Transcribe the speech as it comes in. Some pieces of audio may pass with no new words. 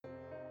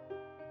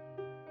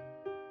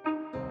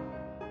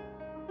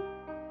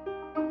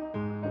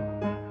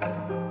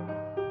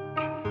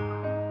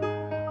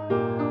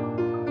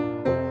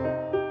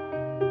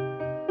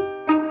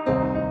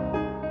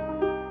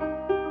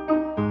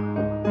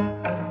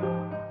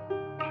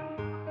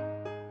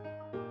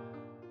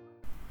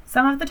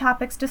Some of the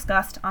topics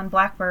discussed on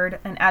Blackbird,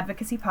 an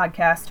advocacy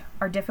podcast,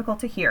 are difficult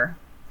to hear.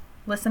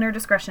 Listener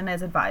discretion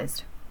is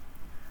advised.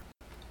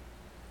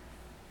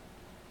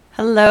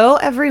 Hello,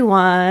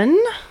 everyone.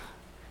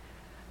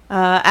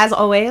 As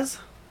always,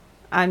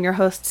 I'm your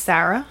host,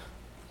 Sarah,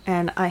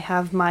 and I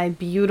have my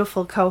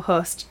beautiful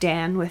co-host,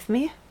 Dan, with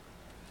me.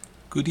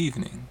 Good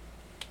evening.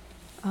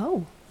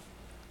 Oh,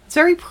 it's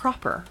very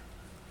proper.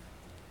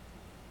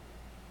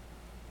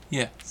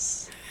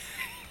 Yes.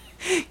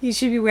 You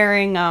should be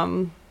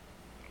wearing,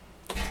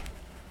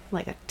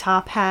 like a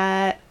top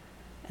hat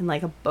and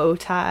like a bow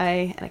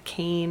tie and a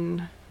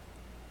cane.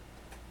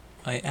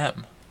 I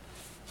am.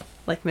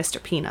 Like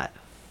Mr. Peanut.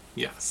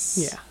 Yes.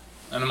 Yeah.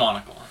 And a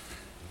monocle.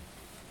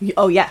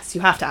 Oh, yes, you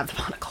have to have the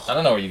monocle. I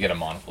don't know where you get a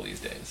monocle these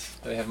days.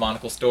 Do they have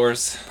monocle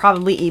stores?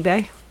 Probably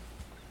eBay.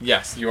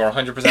 Yes, you are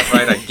 100%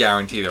 right. I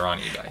guarantee they're on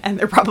eBay. And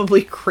they're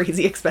probably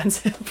crazy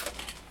expensive.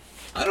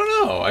 I don't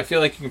know. I feel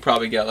like you can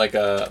probably get like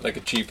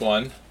a cheap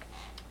one.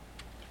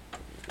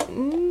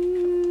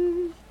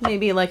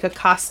 Maybe like a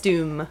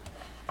costume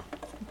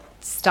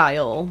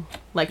style.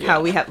 Like how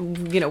we have,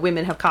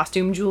 women have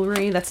costume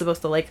jewelry that's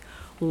supposed to like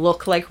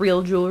look like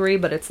real jewelry,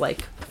 but it's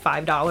like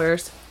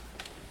 $5.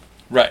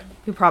 Right.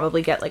 You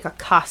probably get like a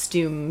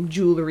costume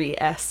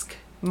jewelry-esque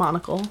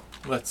monocle.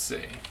 Let's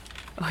see.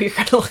 Oh, you're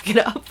gonna look it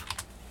up?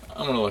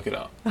 I'm gonna look it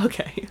up.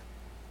 Okay.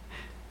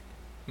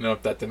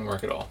 Nope, that didn't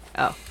work at all.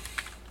 Oh.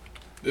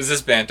 Is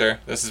this banter?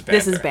 This is banter.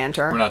 This is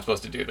banter. We're not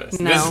supposed to do this.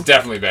 No. This is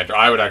definitely banter.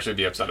 I would actually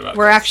be upset about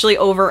We're this. actually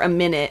over a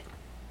minute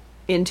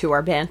into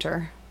our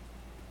banter.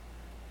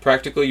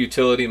 Practical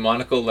utility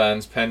monocle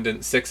lens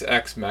pendant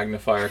 6x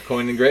magnifier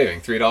coin engraving.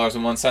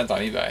 $3.01 on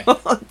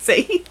eBay.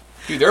 See?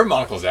 Dude, there are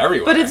monocles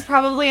everywhere. But it's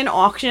probably an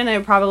auction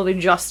and it probably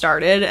just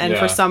started, and Yeah.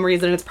 for some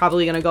reason it's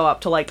probably going to go up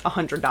to like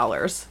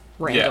 $100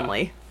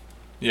 randomly.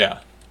 Yeah.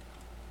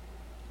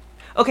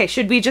 Okay,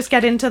 should we just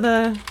get into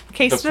the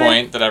case The today?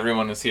 point that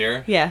everyone is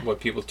here? Yeah.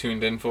 What people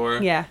tuned in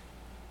for? Yeah.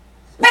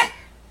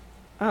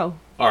 Oh.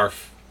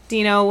 ARF.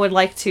 Dino would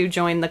like to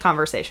join the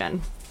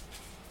conversation.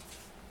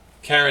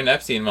 Karen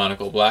Epstein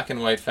monocle, black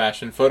and white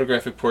fashion,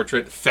 photographic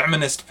portrait,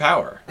 feminist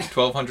power,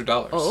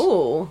 $1,200.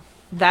 Oh,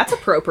 that's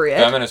appropriate.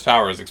 Feminist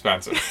power is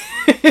expensive.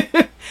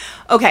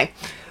 Okay.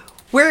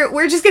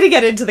 We're just going to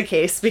get into the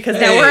case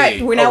because now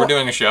we're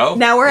doing a show?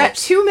 Now we're at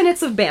 2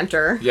 minutes of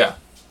banter. Yeah.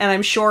 And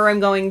I'm sure I'm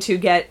going to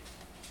get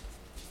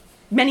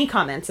many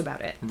comments about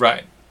it.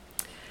 Right.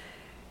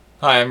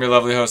 Hi, I'm your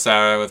lovely host,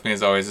 Sarah. With me,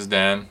 as always, is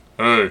Dan.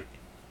 Hey.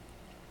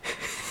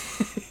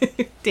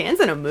 Dan's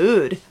in a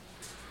mood.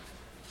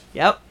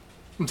 Yep.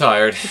 I'm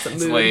tired. It's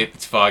It's late.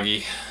 It's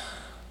foggy.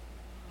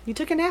 You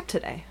took a nap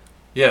today.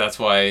 Yeah, that's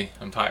why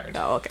I'm tired.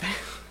 Oh, okay.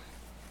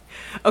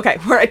 Okay,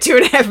 we're at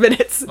 2.5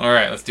 minutes. All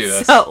right, let's do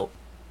this. So,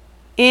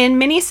 in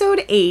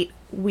Minisode 8,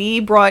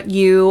 we brought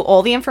you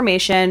all the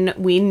information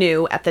we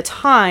knew at the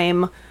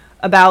time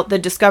about the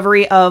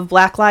discovery of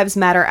Black Lives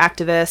Matter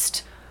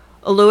activist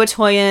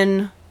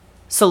Oluwatoyin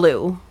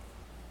Salau.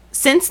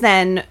 Since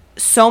then,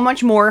 so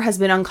much more has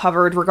been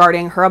uncovered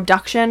regarding her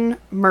abduction,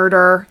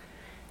 murder,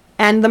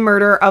 and the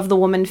murder of the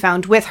woman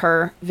found with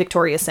her,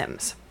 Victoria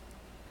Sims.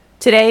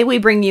 Today, we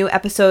bring you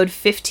episode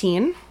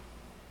 15,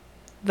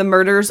 The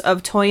Murders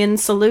of Toyin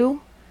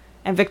Salau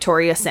and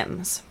Victoria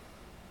Sims.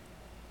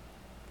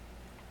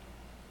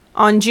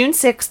 On June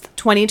 6th,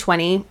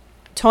 2020,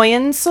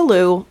 Toyin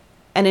Salau,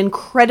 an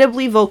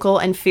incredibly vocal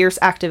and fierce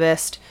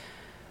activist,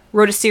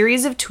 wrote a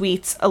series of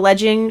tweets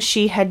alleging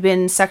she had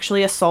been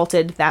sexually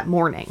assaulted that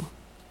morning.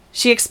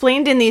 She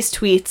explained in these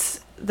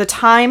tweets the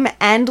time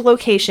and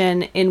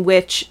location in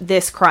which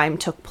this crime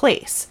took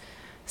place,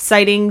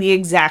 citing the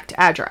exact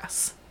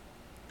address.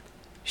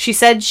 She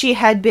said she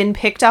had been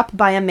picked up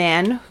by a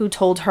man who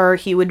told her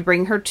he would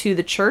bring her to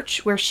the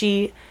church where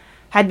she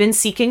had been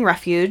seeking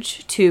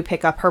refuge to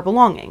pick up her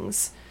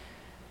belongings.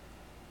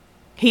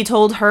 He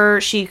told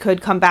her she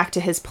could come back to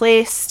his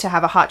place to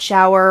have a hot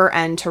shower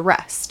and to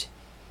rest.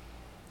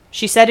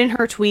 She said in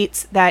her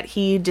tweets that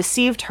he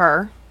deceived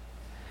her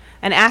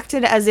and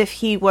acted as if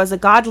he was a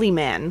godly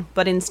man,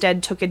 but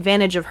instead took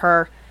advantage of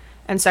her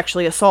and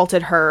sexually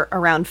assaulted her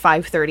around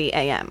 5:30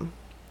 a.m.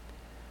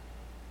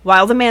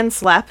 While the man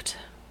slept,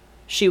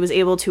 she was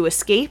able to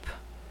escape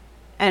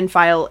and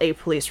file a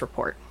police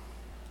report.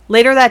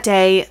 Later that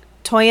day,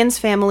 Toyin's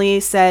family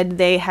said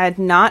they had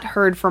not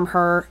heard from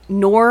her,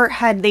 nor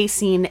had they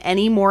seen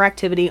any more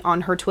activity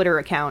on her Twitter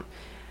account,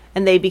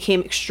 and they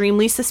became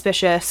extremely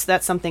suspicious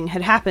that something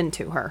had happened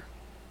to her.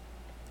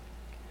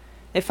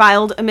 They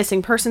filed a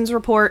missing persons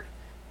report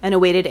and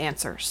awaited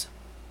answers.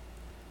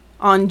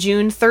 On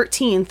June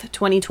 13th,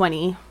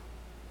 2020,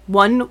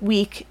 1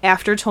 week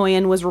after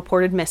Toyin was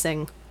reported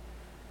missing,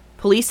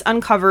 police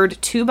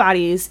uncovered 2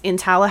 bodies in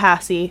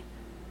Tallahassee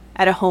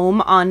at a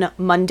home on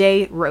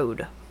Monday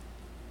Road.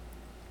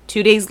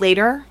 2 days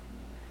later,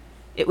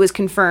 it was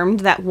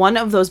confirmed that one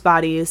of those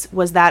bodies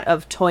was that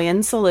of Toyin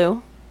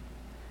Salau,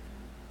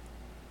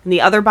 and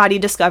the other body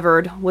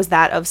discovered was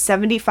that of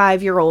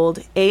 75-year-old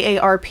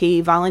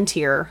AARP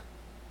volunteer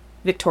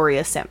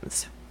Victoria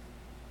Sims.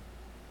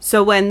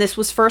 So when this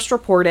was first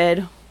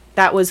reported,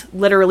 That was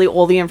literally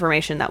all the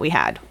information that we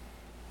had.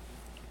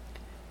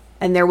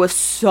 And there was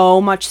so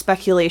much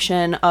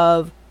speculation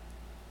of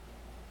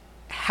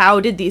how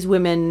did these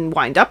women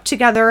wind up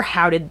together?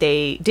 Did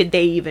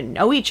they even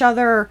know each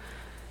other?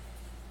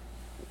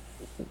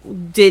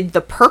 Did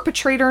the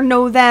perpetrator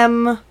know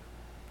them?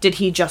 Did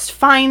he just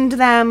find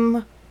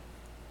them?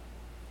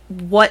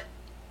 What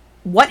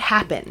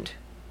happened?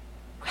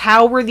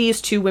 How were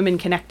these two women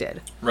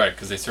connected? Right,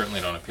 because they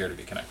certainly don't appear to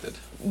be connected.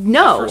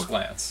 No. At first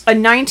glance. A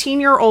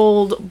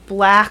 19-year-old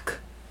black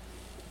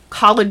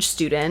college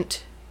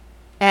student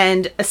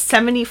and a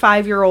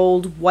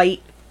 75-year-old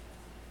white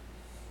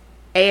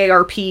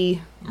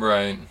AARP,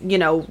 right,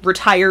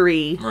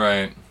 retiree.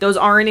 Right. Those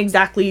aren't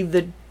exactly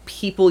the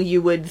people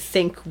you would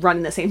think run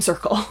in the same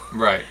circle.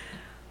 Right.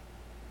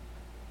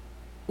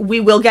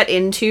 We will get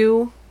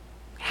into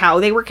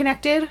how they were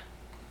connected,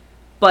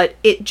 but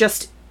it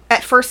just,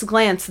 at first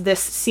glance,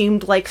 this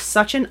seemed like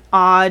such an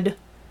odd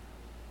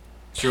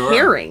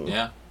pairing.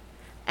 Yeah.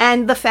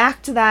 And the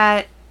fact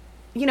that,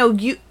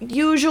 you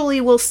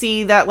usually will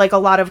see that, like, a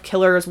lot of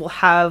killers will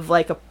have,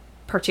 like, a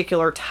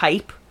particular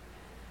type.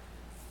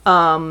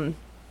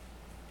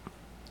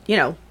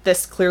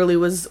 This clearly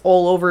was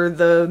all over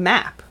the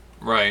map.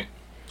 Right.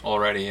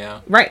 Already,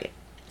 yeah. Right.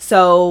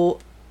 So,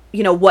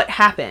 what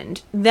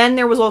happened? Then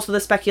there was also the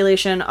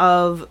speculation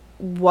of,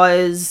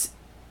 was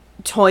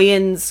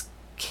Toyin's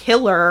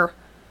killer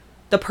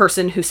the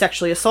person who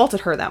sexually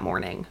assaulted her that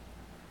morning?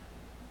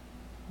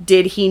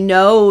 Did he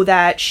know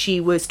that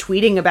she was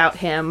tweeting about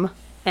him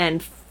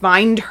and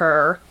find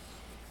her?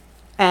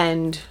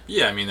 And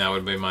yeah, I mean, that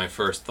would be my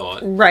first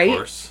thought. Right. Of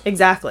course.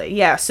 Exactly.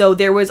 Yeah. So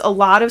there was a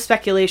lot of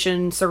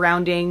speculation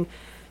surrounding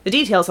the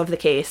details of the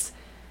case.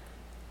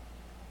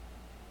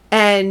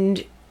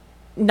 And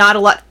not a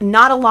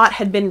lot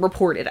had been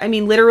reported. I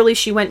mean, literally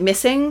she went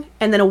missing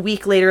and then a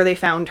week later they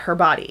found her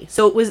body.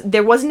 So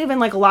there wasn't even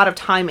like a lot of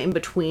time in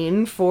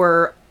between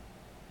for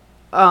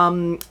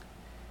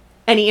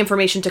any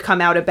information to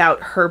come out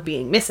about her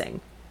being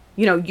missing.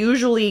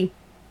 Usually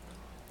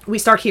we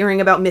start hearing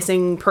about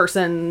missing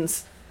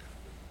persons,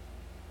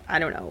 I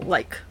don't know,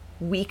 like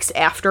weeks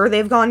after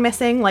they've gone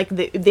missing. Like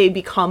they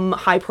become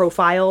high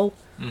profile.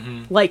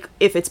 Mm-hmm. Like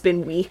if it's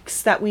been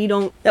weeks that we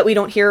don't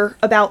hear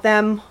about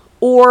them,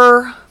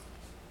 or,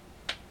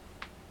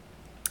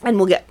 and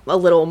we'll get a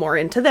little more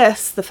into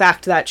this, the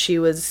fact that she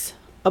was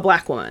a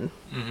black woman,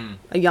 mm-hmm.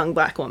 a young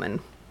black woman.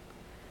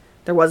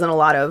 There wasn't a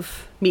lot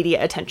of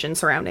media attention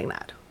surrounding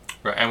that.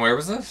 Right. And where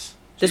was this?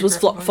 This was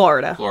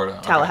Florida. Florida.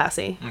 Okay.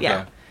 Tallahassee. Okay.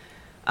 Yeah.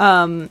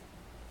 And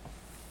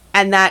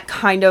that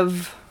kind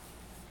of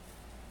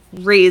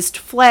raised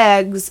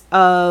flags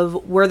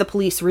of, were the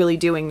police really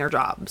doing their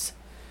jobs?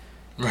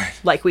 Right.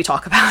 Like we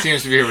talk about.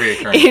 Seems to be a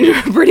reoccurring.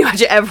 In pretty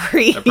much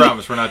every. I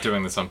promise we're not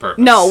doing this on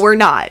purpose. No, we're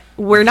not.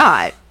 We're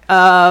not.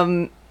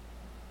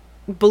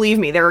 Believe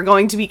me, there are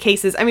going to be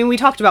cases. I mean, we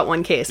talked about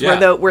one case where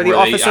the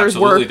officers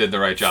were did the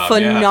right job.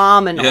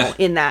 Phenomenal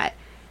in that.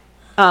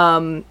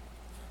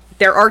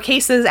 There are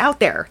cases out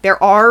there.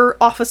 There are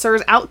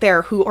officers out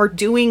there who are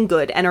doing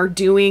good and are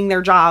doing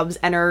their jobs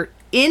and are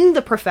in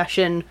the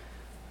profession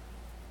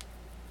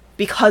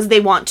because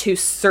they want to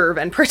serve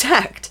and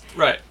protect.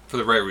 Right. For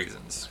the right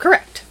reasons.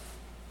 Correct.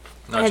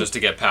 Not just to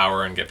get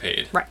power and get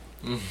paid. Right.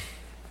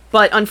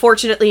 But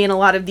unfortunately, in a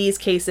lot of these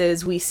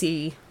cases, we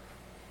see,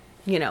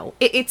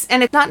 it's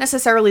not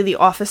necessarily the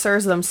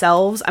officers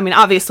themselves. I mean,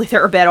 obviously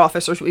there are bad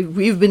officers.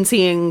 We've been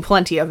seeing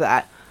plenty of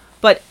that.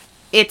 But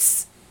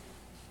it's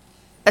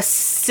a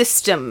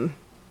system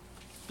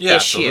issue.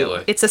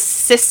 Absolutely. It's a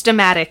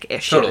systematic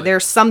issue. Totally.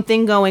 There's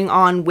something going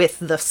on with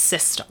the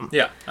system.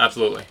 Yeah,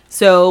 absolutely.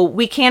 So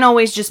we can't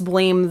always just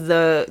blame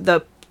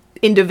the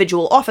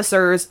individual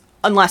officers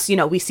unless,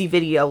 we see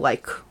video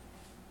like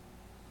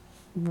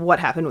what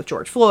happened with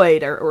George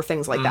Floyd or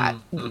things like that.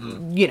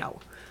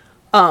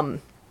 Mm-hmm.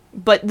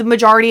 But the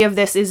majority of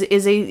this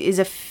is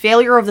a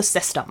failure of the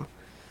system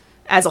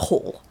as a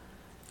whole.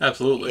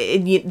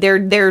 Absolutely.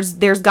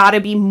 There's got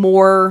to be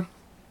more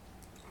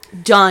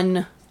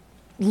done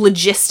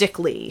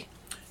logistically.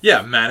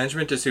 Yeah,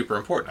 management is super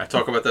important. I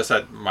talk about this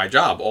at my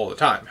job all the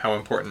time, how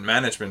important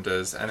management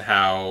is and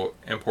how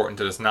important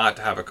it is not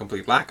to have a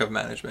complete lack of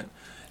management.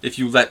 If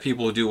you let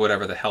people do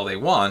whatever the hell they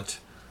want,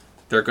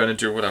 they're going to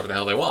do whatever the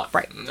hell they want.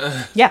 Right.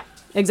 Yeah,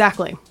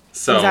 exactly.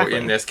 So exactly.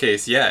 In this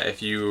case, yeah,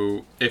 if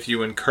you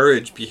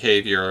encourage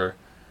behavior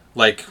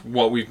like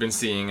what we've been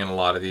seeing in a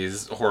lot of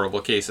these horrible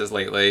cases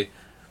lately,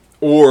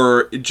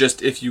 or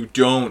just if you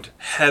don't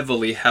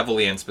heavily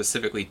and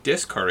specifically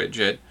discourage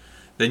it,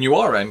 then you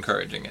are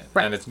encouraging it.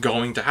 Right. And it's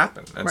going to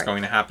happen. And it's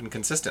going to happen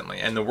consistently.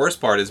 And the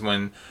worst part is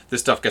when this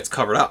stuff gets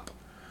covered up.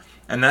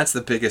 And that's the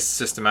biggest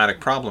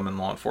systematic problem in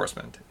law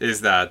enforcement,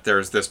 is that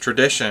there's this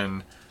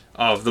tradition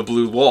of the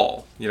blue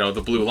wall,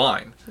 the blue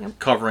line,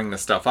 covering the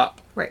stuff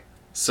up. Right.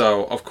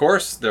 So, of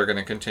course, they're going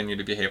to continue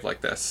to behave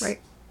like this.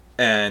 Right.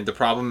 And the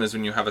problem is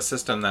when you have a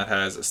system that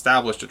has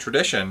established a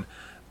tradition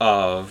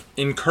of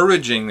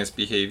encouraging this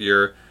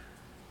behavior,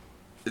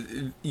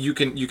 you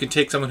can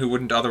take someone who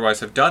wouldn't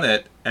otherwise have done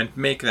it and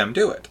make them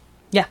do it.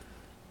 Yeah.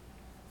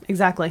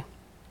 Exactly.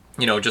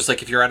 You know, just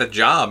like if you're at a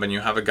job and you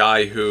have a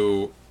guy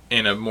who,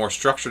 in a more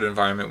structured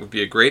environment, would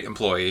be a great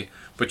employee,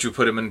 but you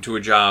put him into a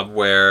job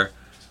where,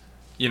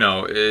 you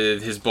know,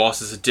 his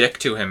boss is a dick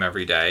to him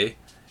every day,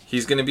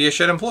 he's going to be a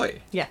shit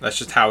employee. Yeah. That's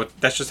just how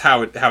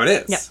it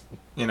is. Yep.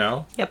 You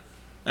know? Yep.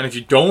 And if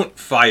you don't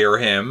fire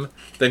him,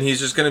 then he's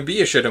just going to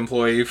be a shit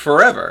employee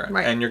forever.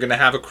 Right. And you're going to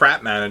have a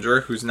crap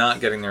manager who's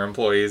not getting their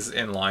employees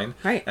in line.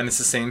 Right. And it's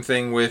the same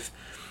thing with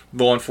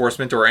law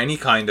enforcement or any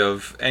kind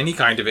of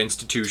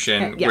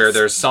institution Yes. where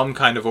there's some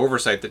kind of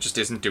oversight that just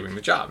isn't doing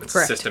the job. It's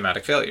Correct. a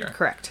systematic failure.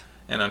 Correct.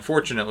 And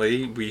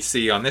unfortunately, we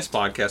see on this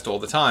podcast all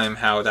the time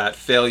how that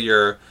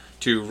failure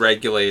to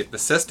regulate the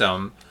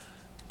system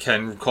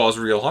can cause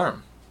real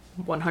harm.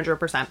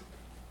 100%.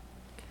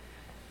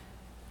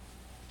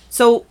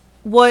 So,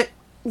 what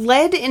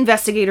led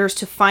investigators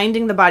to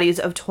finding the bodies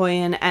of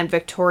Toyin and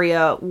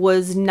Victoria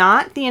was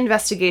not the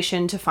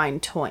investigation to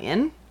find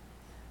Toyin,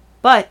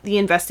 but the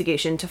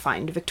investigation to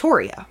find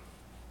Victoria.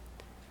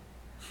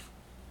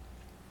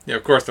 Yeah,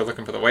 of course, they're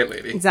looking for the white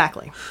lady.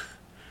 Exactly.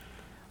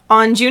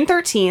 On June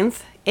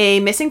 13th, a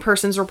missing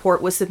persons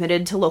report was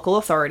submitted to local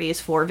authorities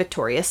for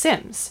Victoria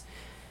Sims.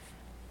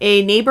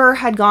 A neighbor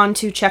had gone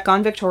to check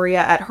on Victoria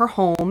at her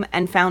home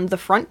and found the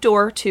front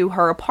door to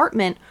her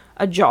apartment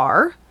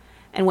ajar,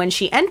 and when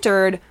she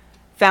entered,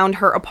 found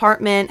her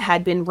apartment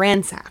had been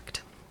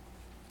ransacked.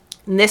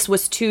 And this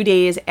was 2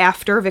 days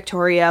after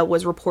Victoria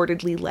was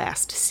reportedly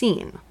last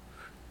seen.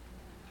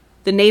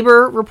 The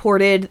neighbor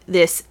reported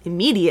this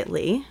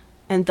immediately,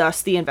 and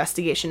thus the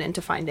investigation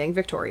into finding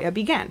Victoria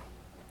began.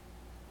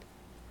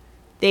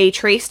 They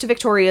traced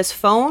Victoria's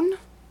phone,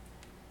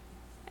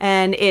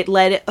 and it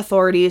led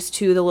authorities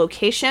to the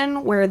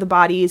location where the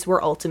bodies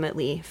were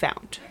ultimately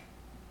found.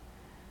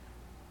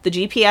 The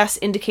GPS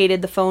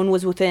indicated the phone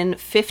was within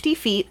 50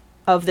 feet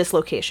of this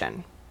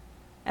location,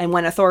 and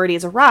when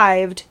authorities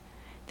arrived,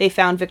 they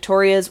found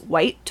Victoria's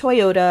white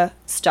Toyota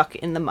stuck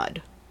in the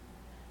mud.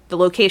 The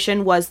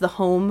location was the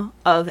home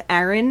of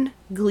Aaron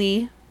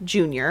Glee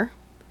Jr.,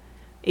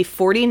 a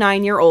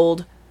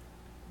 49-year-old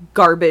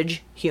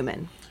garbage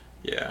human.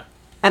 Yeah.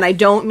 And I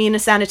don't mean a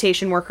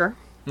sanitation worker.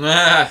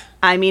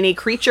 I mean a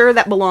creature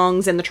that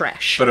belongs in the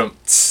trash. But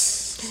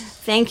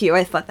Thank you.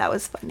 I thought that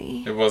was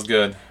funny. it was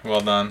good.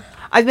 Well done.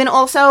 I've been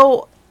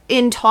also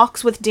in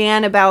talks with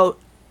Dan about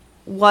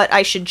what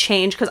I should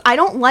change, because I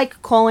don't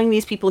like calling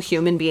these people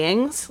human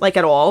beings, like,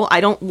 at all. I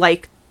don't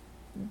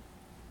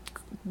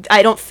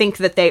think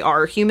that they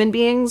are human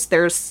beings.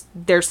 There's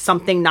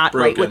something not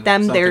Broken. right with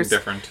them. Something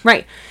different.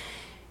 Right.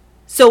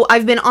 So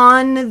I've been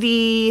on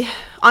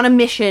a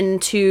mission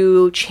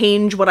to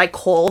change what I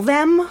call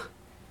them.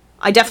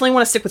 I definitely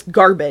want to stick with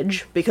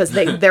garbage, because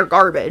they're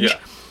garbage. Yeah.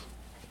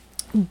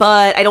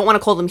 But I don't want to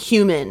call them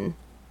human.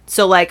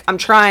 So, like, I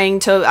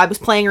was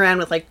playing around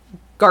with, like,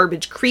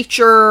 garbage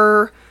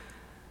creature.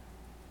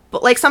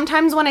 But, like,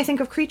 sometimes when I think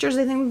of creatures,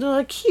 I think they're,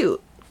 like,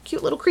 cute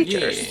little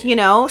creatures, you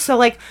know? So,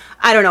 like,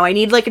 I don't know. I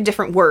need, like, a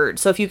different word.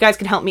 So if you guys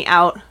can help me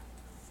out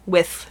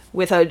with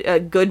a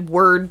good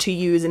word to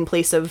use in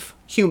place of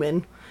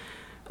human.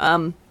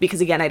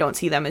 Because, again, I don't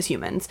see them as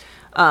humans.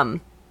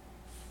 And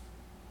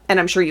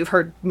I'm sure you've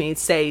heard me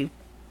say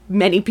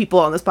many people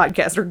on this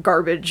podcast are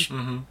garbage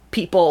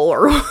people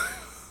or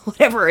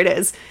whatever it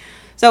is.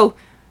 So,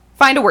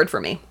 find a word for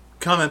me.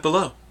 Comment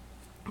below.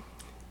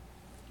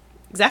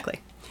 Exactly.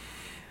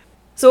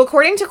 So,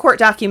 according to court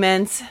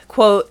documents,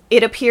 quote,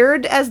 it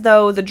appeared as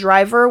though the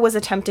driver was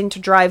attempting to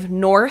drive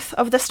north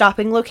of the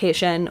stopping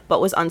location, but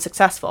was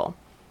unsuccessful.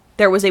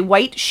 There was a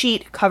white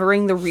sheet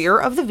covering the rear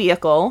of the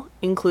vehicle,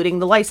 including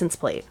the license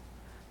plate.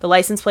 The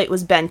license plate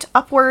was bent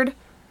upward,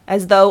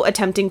 as though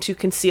attempting to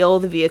conceal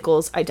the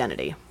vehicle's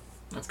identity.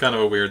 That's kind of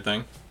a weird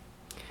thing.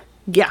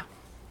 Yeah.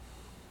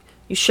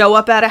 You show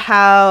up at a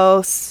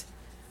house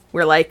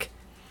where, like,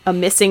 a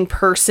missing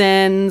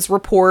persons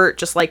report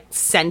just, like,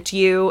 sent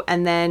you,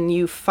 and then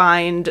you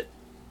find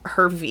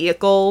her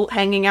vehicle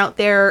hanging out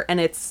there, and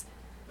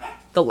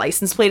the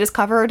license plate is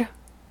covered.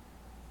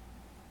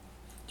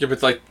 Yeah,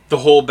 but, like, the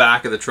whole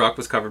back of the truck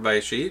was covered by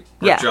a sheet?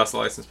 Or Yeah. just the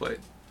license plate?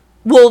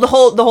 Well, the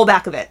whole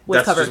back of it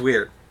was covered. That's just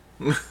weird.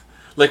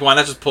 Like, why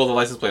not just pull the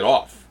license plate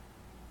off?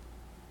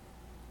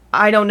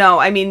 I don't know.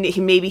 I mean,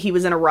 maybe he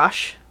was in a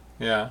rush.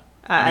 Yeah.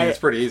 I mean, it's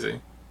pretty easy.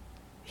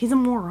 He's a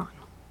moron.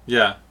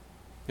 Yeah.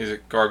 He's a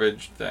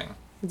garbage thing.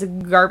 It's a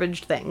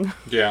garbage thing.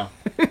 Yeah.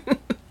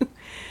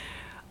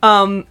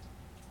 But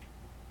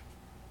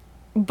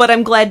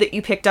I'm glad that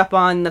you picked up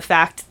on the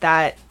fact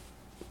that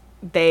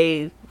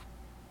they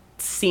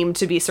seemed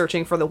to be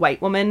searching for the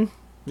white woman.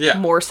 Yeah.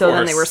 More so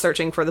than they were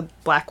searching for the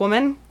black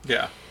woman.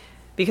 Yeah.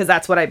 Because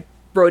that's what I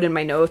wrote in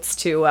my notes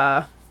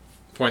to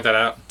point that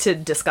out. To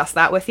discuss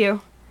that with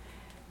you.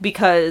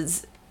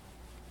 Because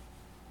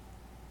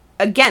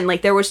again,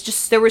 like, there was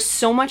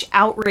so much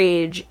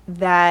outrage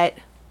that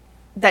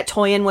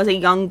Toyin was a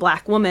young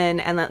black woman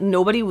and that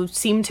nobody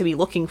seemed to be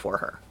looking for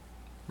her.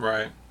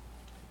 Right.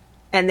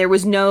 And there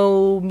was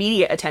no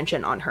media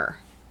attention on her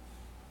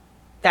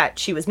that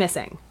she was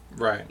missing.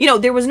 Right. You know,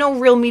 there was no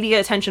real media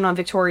attention on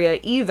Victoria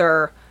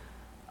either,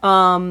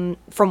 from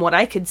what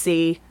I could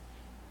see.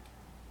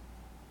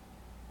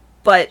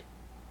 But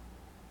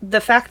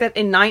the fact that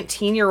a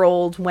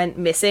 19-year-old went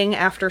missing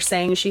after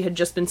saying she had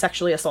just been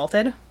sexually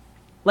assaulted,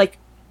 like,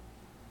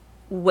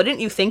 wouldn't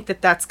you think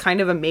that that's kind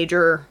of a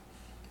major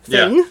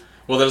thing? Yeah.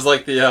 Well, there's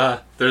like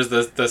there's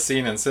the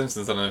scene in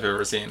Simpsons, I don't know if you've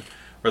ever seen,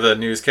 where the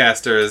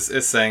newscaster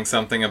is saying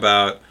something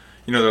about,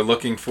 they're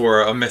looking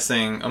for a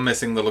missing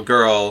little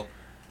girl.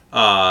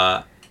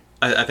 I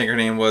think her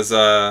name was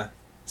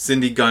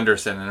Cindy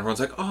Gunderson, and everyone's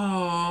like,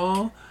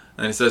 oh.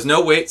 And he says,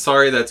 no, wait,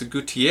 sorry, that's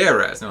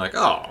Gutierrez. And they're like,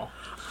 oh.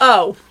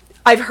 Oh,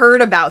 I've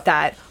heard about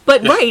that.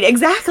 But right,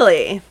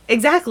 exactly.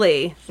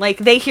 Like,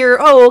 they hear,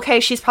 oh, okay,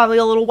 she's probably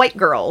a little white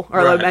girl.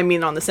 Or, right. I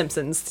mean, on The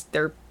Simpsons,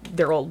 they're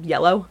all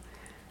yellow.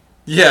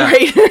 Yeah.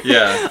 Right?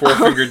 Yeah,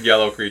 four-fingered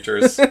yellow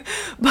creatures.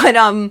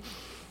 But,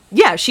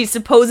 yeah, she's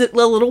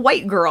supposedly a little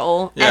white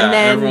girl. Yeah, and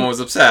then everyone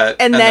was upset.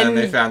 And then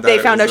they found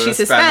out she's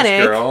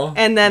Hispanic. Girl,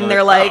 and then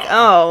they're like,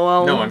 oh,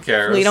 well, no one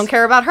cares. We don't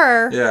care about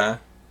her. Yeah.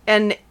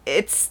 And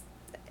it's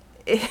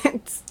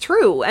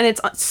true. And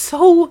it's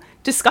so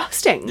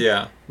disgusting.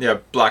 Yeah. Yeah,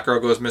 black girl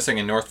goes missing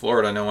in North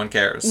Florida. No one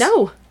cares.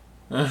 No.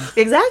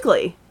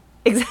 Exactly.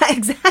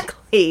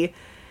 Exactly.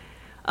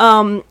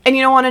 And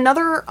on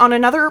another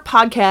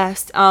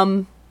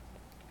podcast,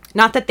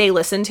 not that they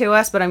listen to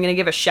us, but I'm going to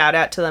give a shout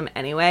out to them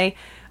anyway.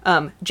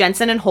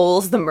 Jensen and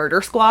Holes, the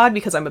Murder Squad,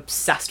 because I'm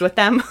obsessed with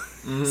them.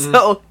 Mm-hmm.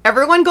 So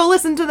everyone go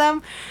listen to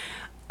them.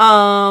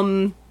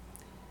 And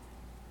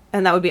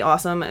that would be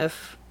awesome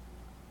if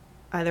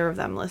either of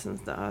them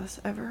listens to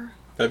us ever.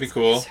 That'd be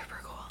cool. Super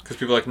cool. Because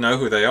people know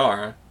who they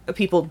are.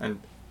 And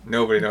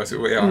nobody knows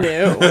who we are.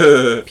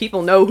 No.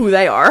 People know who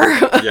they are.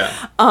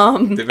 Yeah.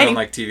 They've been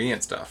on TV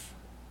and stuff.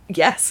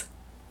 Yes.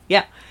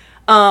 Yeah.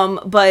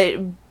 But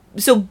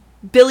so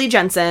Billy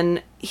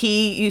Jensen,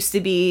 he used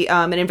to be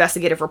an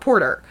investigative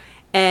reporter,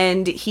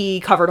 and he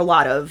covered a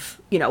lot of,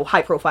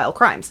 high profile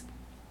crimes.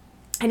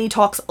 And he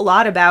talks a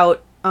lot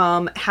about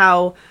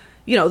how,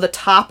 the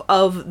top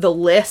of the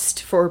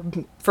list for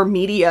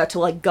media to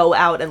like go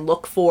out and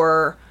look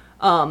for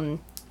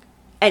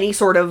any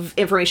sort of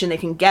information they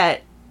can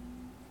get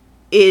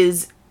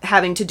is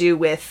having to do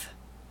with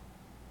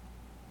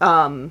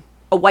a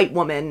white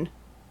woman,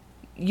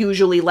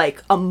 usually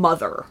like a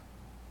mother.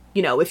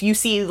 If you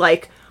see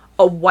like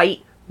a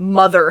white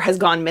mother has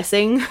gone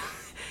missing,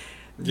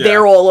 yeah.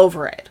 They're all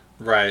over it.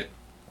 Right.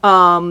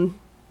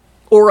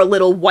 Or a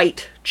little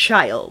white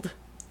child,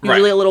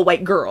 usually right. A little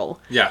white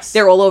girl. Yes.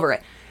 They're all over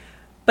it.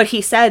 But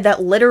he said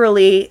that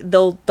literally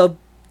the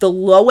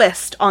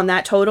lowest on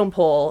that totem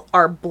pole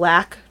are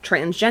black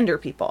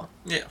transgender people.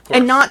 Yeah, of course.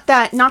 And not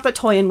that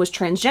Toyin was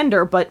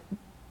transgender, but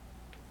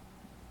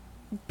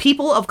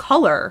people of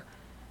color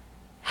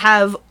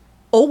have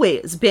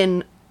always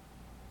been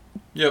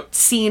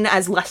seen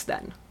as less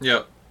than.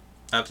 Yep.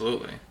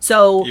 Absolutely.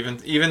 So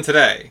even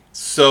today,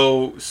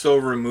 so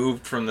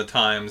removed from the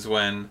times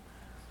when,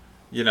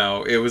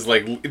 it was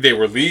like they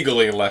were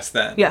legally less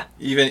than. Yeah.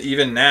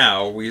 Even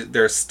now,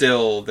 there's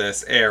still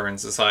this air in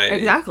society.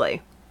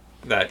 Exactly.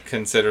 That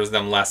considers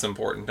them less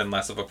important and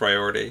less of a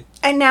priority.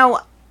 And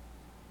now,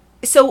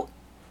 so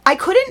I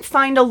couldn't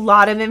find a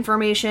lot of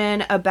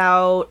information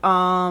about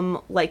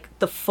like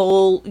the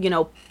full,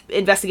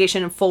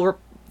 investigation and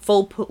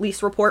full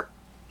police report.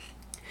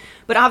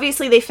 But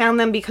obviously they found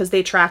them because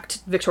they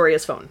tracked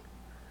Victoria's phone.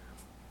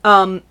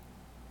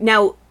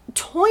 Now,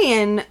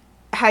 Toyin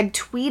had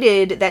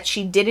tweeted that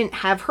she didn't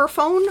have her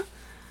phone.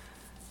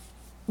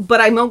 But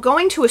I'm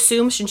going to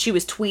assume since she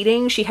was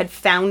tweeting, she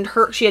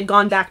had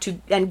gone back to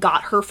and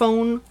got her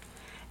phone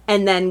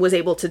and then was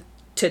able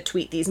to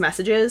tweet these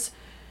messages.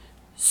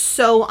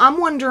 So I'm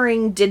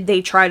wondering, did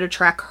they try to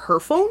track her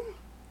phone?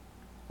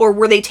 Or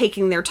were they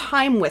taking their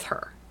time with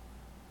her?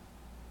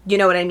 You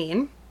know what I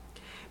mean?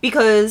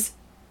 Because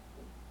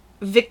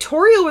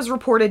Victoria was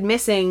reported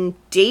missing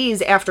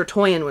days after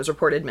Toyin was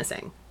reported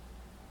missing.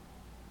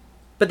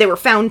 But they were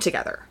found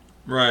together.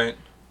 Right.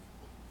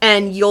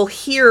 And you'll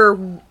hear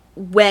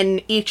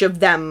when each of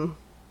them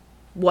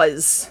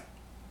was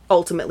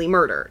ultimately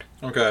murdered.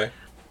 Okay.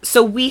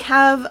 So we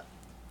have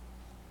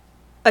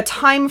a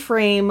time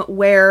frame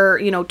where,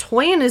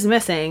 Toyin is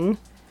missing.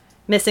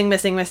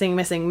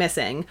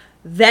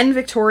 Then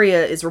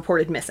Victoria is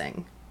reported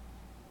missing.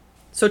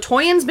 So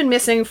Toyin's been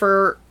missing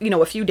for,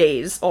 a few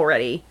days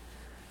already.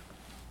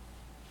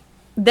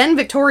 Then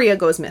Victoria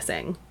goes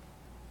missing.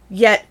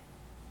 Yet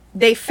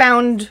they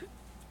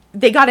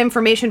got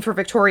information for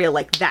Victoria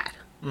like that.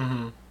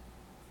 Mm-hmm.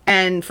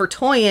 And for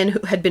Toyin,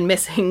 who had been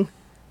missing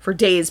for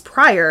days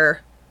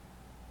prior,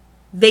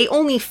 they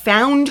only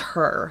found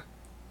her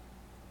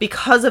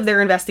because of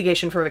their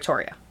investigation for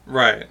Victoria.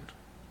 Right.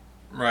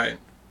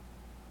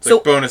 It's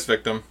like bonus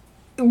victim.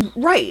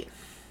 Right.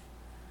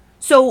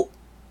 So,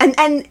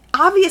 and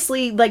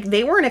obviously, like,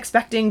 they weren't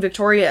expecting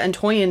Victoria and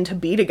Toyin to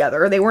be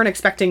together. They weren't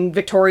expecting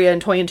Victoria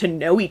and Toyin to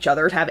know each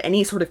other, to have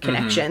any sort of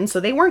connection. Mm-hmm. So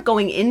they weren't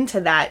going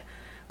into that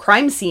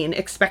crime scene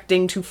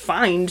expecting to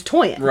find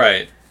Toyin.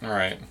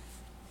 Right.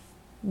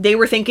 They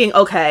were thinking,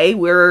 okay,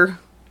 we're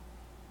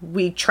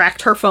We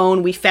tracked her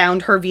phone. We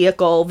found her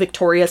vehicle.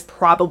 Victoria's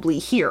probably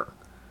here.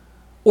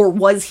 Or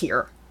was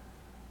here.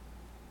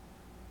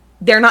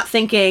 They're not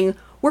thinking,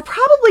 we're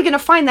probably going to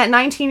find that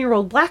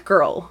 19-year-old black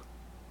girl.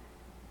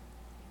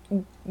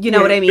 You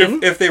know what I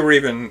mean? If they were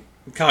even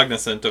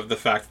cognizant of the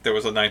fact that there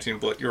was a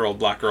 19-year-old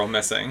black girl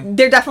missing.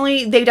 They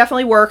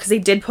definitely were, because they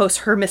did post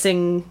her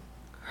missing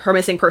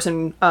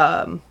person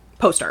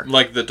poster.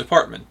 Like the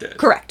department did.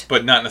 Correct.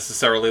 But not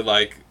necessarily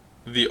like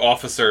the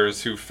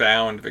officers who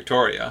found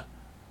Victoria.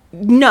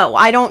 No,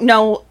 I don't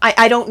know.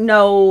 I don't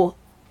know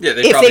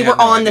if they were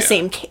on the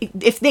same...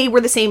 If they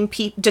were the same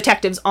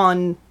detectives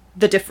on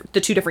the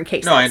two different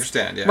cases. No, I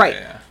understand. Yeah, right.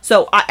 Yeah.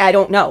 So I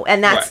don't know,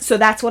 and that's right. So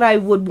that's what I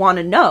would want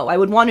to know. I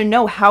would want to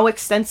know how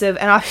extensive,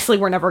 and obviously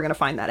we're never going to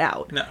find that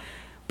out. No.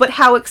 But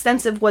how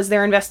extensive was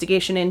their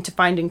investigation into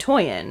finding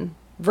Toyin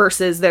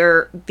versus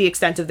the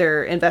extent of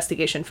their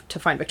investigation to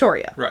find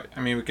Victoria? Right.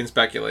 I mean, we can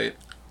speculate.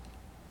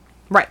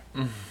 Right.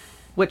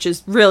 Which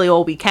is really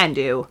all we can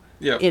do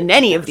in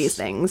any of these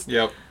things.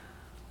 Yep.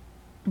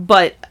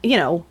 But,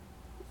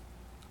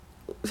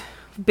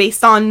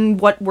 based on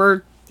what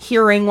we're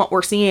hearing, what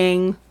we're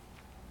seeing,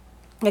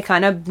 it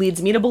kind of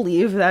leads me to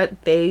believe that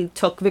they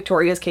took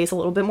Victoria's case a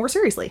little bit more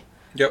seriously.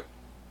 Yep.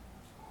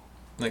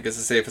 I think it's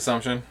a safe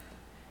assumption.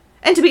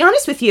 And to be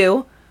honest with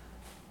you,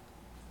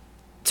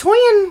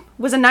 Toyin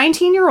was a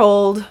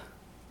 19-year-old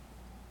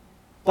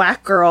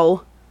black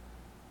girl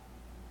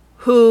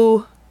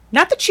who,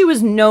 not that she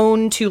was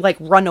known to,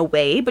 run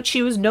away, but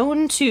she was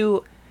known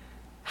to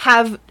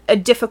have a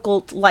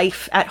difficult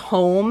life at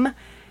home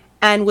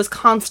and was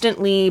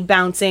constantly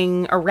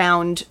bouncing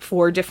around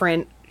for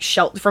different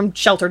from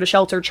shelter to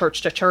shelter,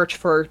 church to church,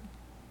 for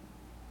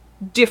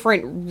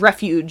different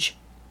refuge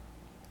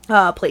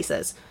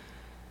places.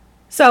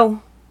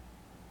 So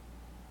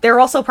they're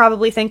also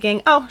probably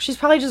thinking, oh, she's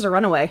probably just a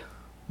runaway.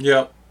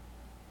 Yep.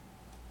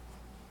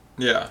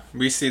 Yeah,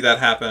 we see that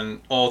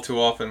happen all too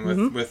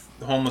often with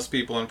homeless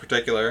people in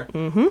particular.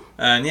 Mm-hmm.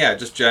 And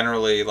just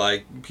generally,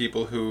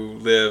 people who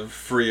live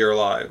freer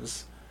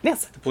lives.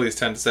 Yes. The police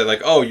tend to say,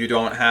 oh, you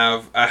don't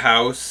have a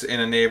house in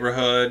a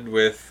neighborhood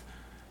with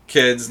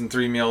kids and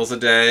 3 meals a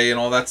day and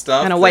all that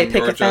stuff. And a white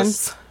picket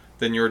fence.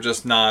 Then you're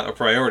just not a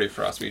priority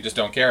for us. We just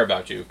don't care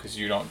about you because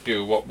you don't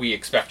do what we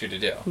expect you to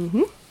do.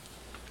 Mm-hmm.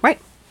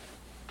 Right.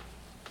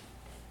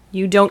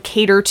 You don't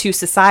cater to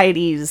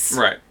society's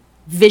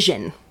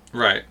vision.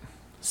 Right.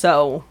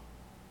 So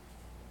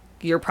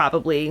you're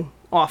probably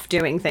off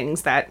doing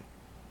things that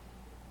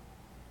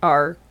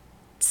are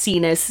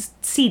seen as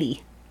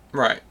seedy.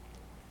 Right.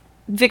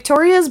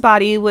 Victoria's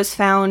body was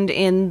found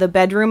in the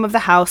bedroom of the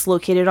house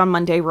located on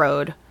Monday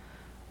Road,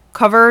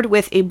 covered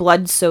with a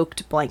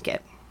blood-soaked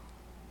blanket.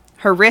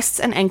 Her wrists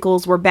and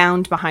ankles were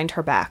bound behind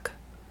her back.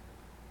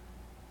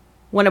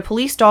 When a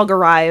police dog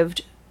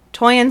arrived,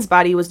 Toyin's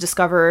body was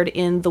discovered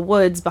in the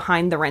woods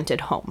behind the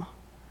rented home,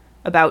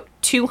 about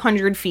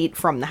 200 feet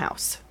from the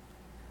house.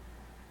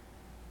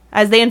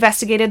 As they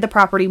investigated the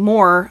property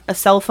more, a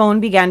cell phone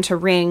began to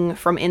ring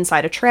from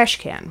inside a trash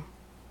can.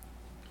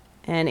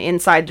 And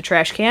inside the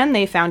trash can,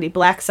 they found a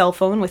black cell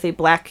phone with a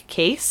black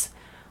case,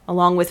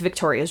 along with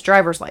Victoria's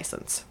driver's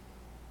license.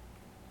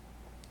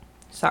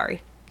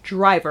 Sorry,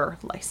 driver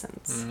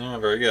license.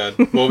 Very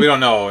good. Well, we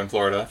don't know in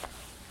Florida.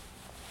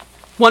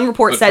 One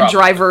report said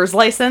driver's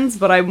license,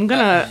 but I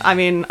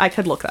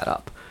could look that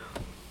up.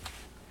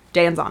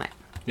 Dan's on it.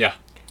 Yeah.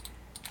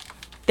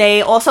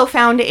 They also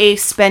found a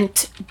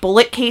spent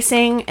bullet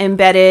casing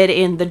embedded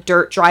in the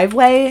dirt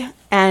driveway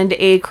and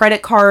a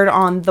credit card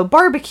on the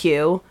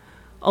barbecue,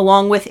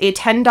 along with a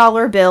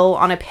 $10 bill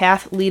on a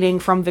path leading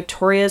from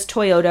Victoria's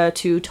Toyota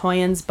to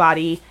Toyin's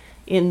body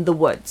in the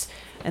woods.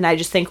 And I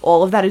just think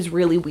all of that is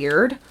really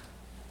weird.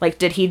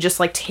 Did he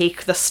just,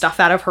 take the stuff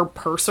out of her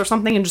purse or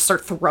something and just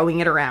start throwing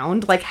it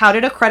around? How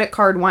did a credit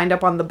card wind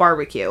up on the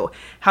barbecue?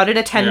 How did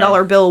a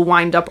 $10 bill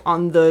wind up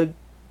on the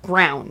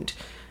ground?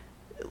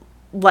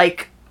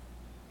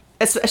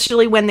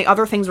 Especially when the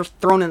other things were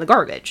thrown in the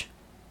garbage.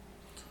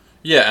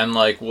 Yeah, and,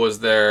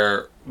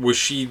 was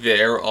she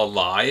there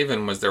alive,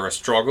 and was there a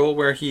struggle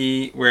where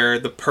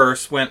the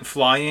purse went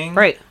flying?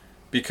 Right.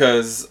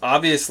 Because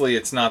obviously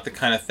it's not the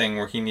kind of thing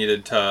where he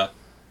needed to,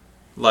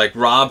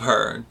 rob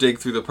her, dig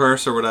through the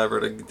purse or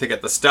whatever to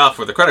get the stuff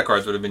where the credit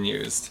cards would have been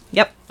used.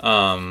 Yep.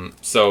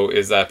 So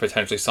is that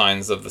potentially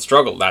signs of the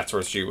struggle? That's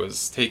where she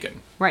was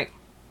taken. Right.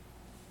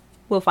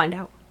 We'll find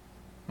out.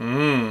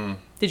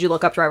 Did you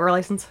look up driver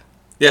license?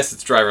 Yes,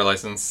 it's driver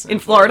license. In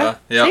Florida?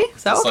 Yep. See?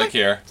 So, just like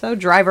here. So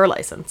driver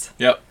license.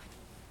 Yep.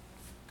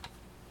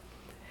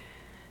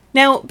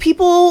 Now,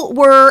 people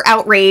were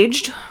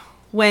outraged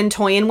when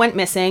Toyin went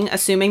missing,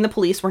 assuming the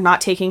police were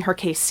not taking her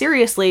case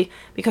seriously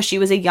because she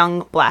was a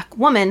young black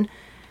woman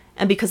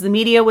and because the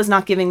media was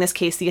not giving this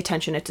case the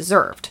attention it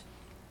deserved.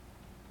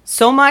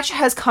 So much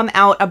has come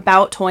out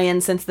about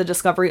Toyin since the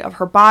discovery of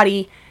her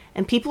body,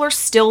 and people are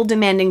still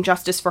demanding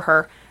justice for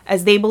her,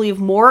 as they believe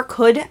more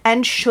could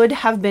and should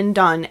have been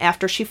done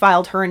after she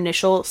filed her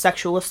initial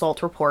sexual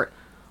assault report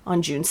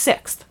on June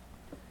 6th.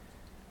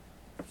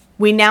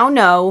 We now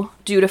know,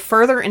 due to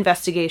further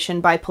investigation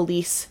by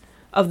police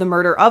of the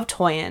murder of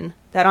Toyin,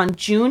 that on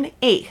June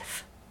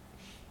 8th,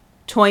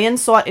 Toyin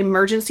sought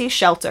emergency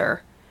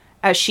shelter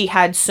as she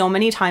had so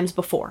many times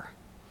before.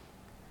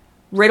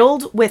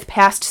 Riddled with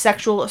past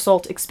sexual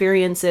assault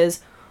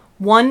experiences,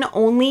 one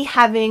only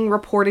having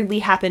reportedly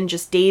happened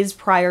just days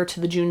prior to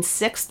the June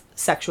 6th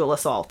sexual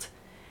assault,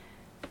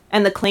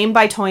 and the claim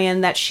by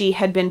Toyin that she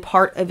had been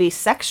part of a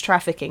sex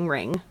trafficking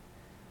ring,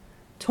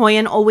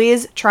 Toyin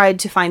always tried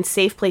to find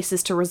safe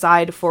places to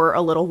reside for a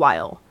little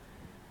while.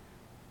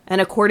 And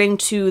according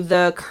to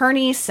the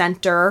Kearney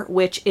Center,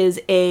 which is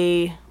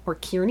or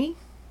Kearney?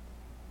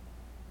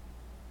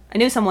 I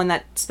knew someone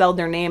that spelled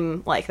their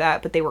name like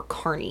that, but they were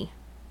Kearney.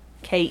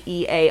 Kearney.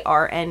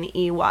 Kearney?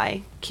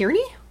 I'm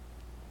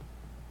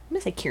going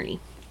to say Kearney.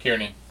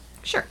 Kearney.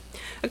 Sure.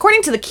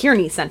 According to the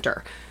Kearney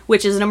Center,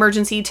 which is an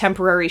emergency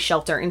temporary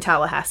shelter in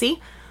Tallahassee,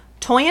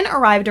 Toyin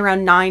arrived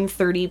around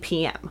 9:30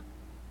 p.m.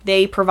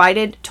 They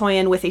provided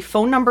Toyin with a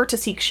phone number to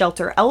seek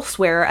shelter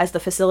elsewhere as the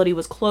facility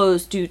was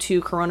closed due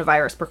to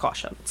coronavirus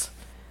precautions.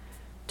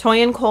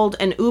 Toyin called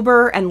an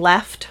Uber and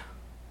left,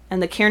 and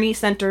the Kearney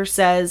Center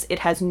says it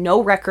has no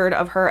record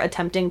of her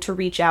attempting to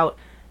reach out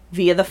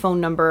via the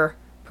phone number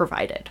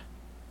provided.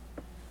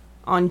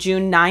 On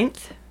June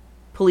 9th,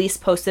 police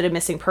posted a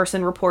missing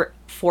person report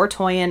for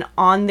Toyin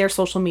on their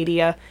social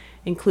media,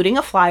 including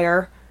a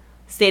flyer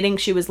stating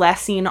she was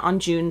last seen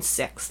on June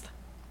 6th.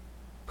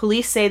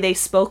 Police say they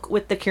spoke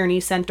with the Kearney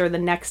Center the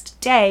next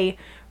day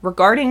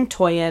regarding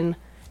Toyin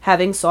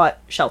having sought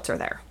shelter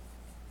there.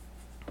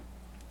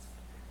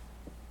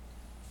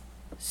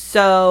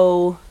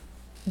 So,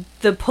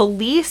 the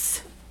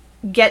police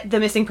get the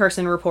missing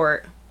person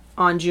report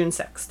on June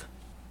 6th.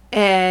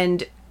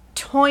 And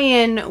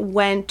Toyin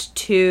went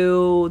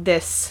to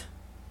this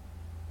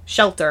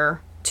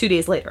shelter 2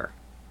 days later.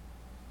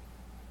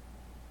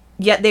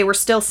 Yet they were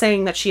still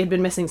saying that she had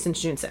been missing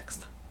since June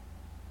 6th.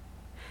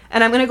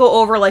 And I'm going to go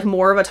over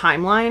more of a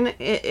timeline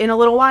in a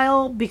little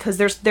while, because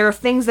there are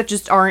things that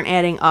just aren't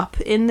adding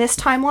up in this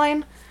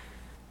timeline.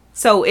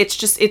 So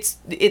it's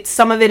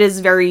some of it is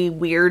very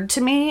weird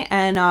to me,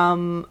 and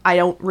I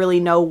don't really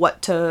know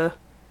what to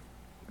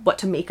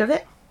make of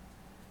it.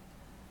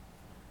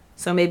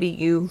 So maybe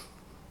you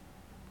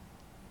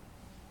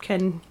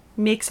can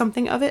make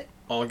something of it.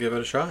 I'll give it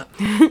a shot.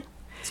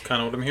 It's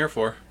kind of what I'm here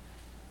for.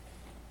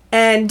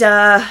 And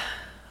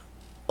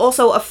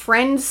also, a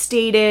friend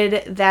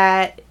stated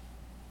that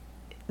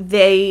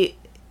they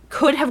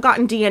could have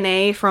gotten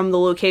DNA from the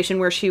location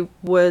where she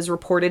was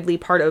reportedly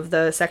part of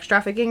the sex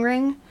trafficking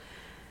ring.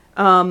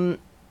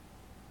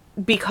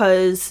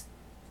 Because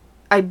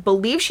I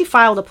believe she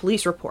filed a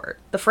police report.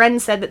 The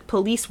friend said that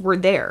police were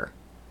there.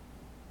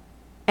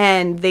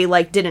 And they,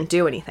 didn't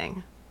do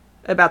anything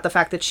about the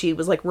fact that she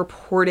was,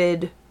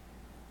 reporting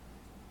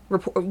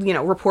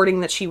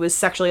that she was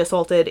sexually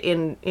assaulted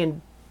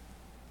in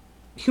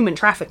human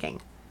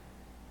trafficking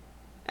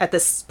at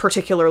this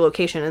particular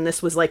location. And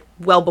this was,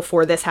 well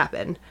before this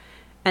happened.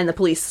 And the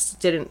police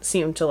didn't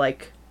seem to,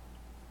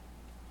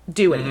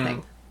 do anything.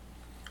 Mm-hmm.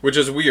 Which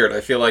is weird.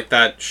 I feel like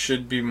that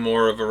should be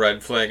more of a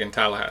red flag in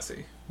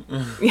Tallahassee.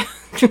 Yeah.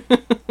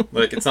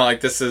 It's not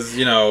like this is,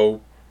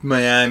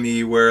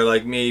 Miami, where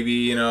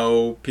maybe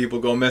people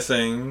go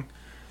missing,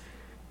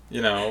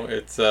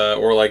 it's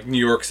or New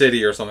York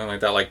City or something like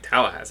that.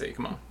 Tallahassee,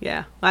 come on.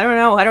 Yeah, I don't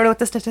know what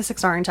the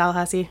statistics are in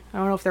Tallahassee. I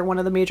don't know if they're one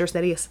of the major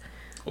cities.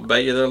 I'll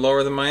bet you they're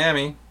lower than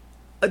Miami.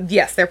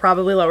 Yes, they're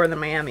probably lower than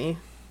Miami,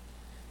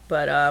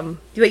 but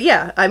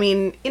yeah, I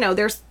mean,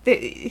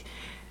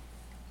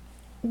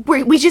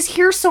 we just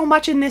hear so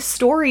much in this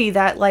story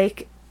that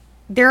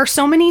there are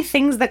so many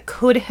things that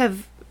could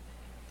have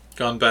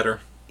gone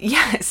better.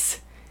 Yes.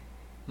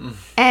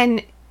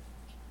 And,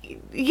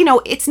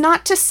 it's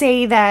not to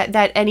say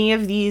that any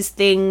of these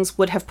things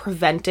would have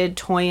prevented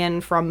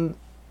Toyin from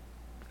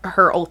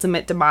her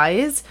ultimate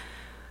demise,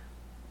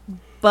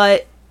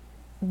 but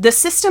the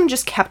system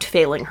just kept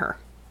failing her.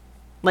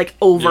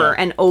 Over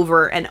and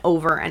over and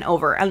over and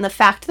over. And the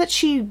fact that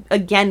she,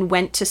 again,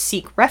 went to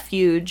seek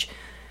refuge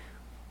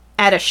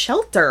at a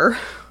shelter,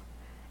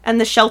 and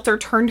the shelter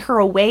turned her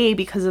away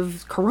because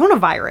of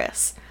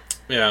coronavirus.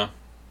 Yeah.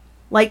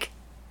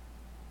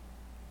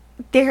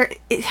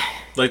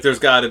 There's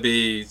got to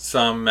be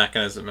some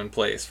mechanism in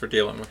place for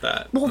dealing with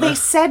that. Well, they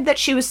said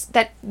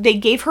that they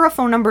gave her a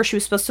phone number she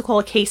was supposed to call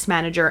a case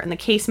manager, and the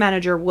case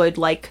manager would,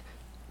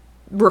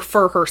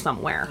 refer her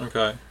somewhere.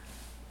 Okay.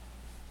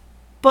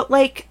 But,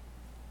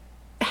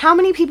 how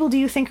many people do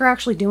you think are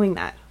actually doing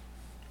that?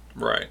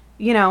 Right.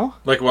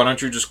 Why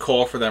don't you just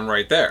call for them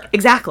right there?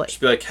 Exactly. Just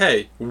be like,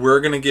 hey, we're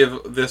going to give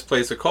this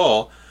place a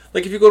call.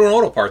 If you go to an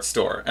auto parts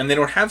store and they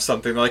don't have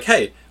something, they're like,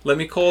 hey, let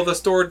me call the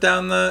store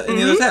down in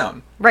the other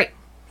town. Right.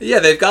 Yeah,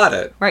 they've got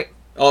it. Right.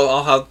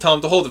 I'll tell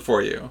them to hold it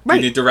for you. Right.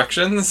 Do you need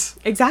directions?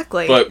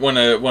 Exactly. But when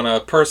a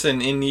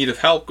person in need of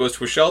help goes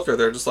to a shelter,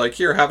 they're just like,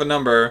 here, have a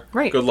number.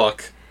 Right. Good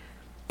luck.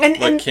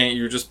 And can't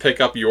you just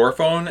pick up your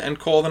phone and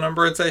call the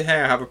number and say,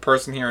 hey, I have a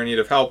person here in need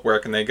of help. Where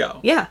can they go?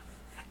 Yeah.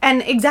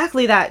 And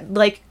exactly that.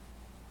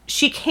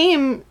 she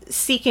came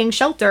seeking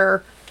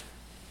shelter,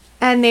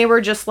 and they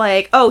were just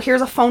like, oh,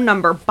 here's a phone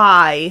number,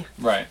 bye.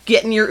 Right.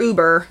 Get in your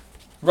Uber.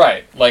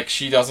 Right. Like,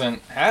 she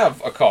doesn't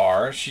have a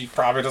car. She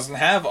probably doesn't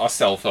have a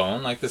cell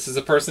phone. Like, this is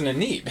a person in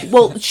need.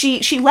 Well, she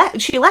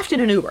left in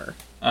an Uber.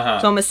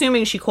 Uh-huh. So I'm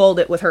assuming she called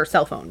it with her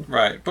cell phone.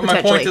 Right. But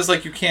my point is,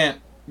 like, you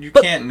can't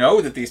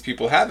know that these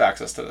people have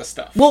access to this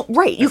stuff. Well,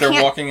 right. If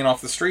they're walking in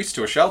off the streets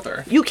to a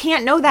shelter. You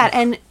can't know that.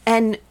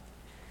 And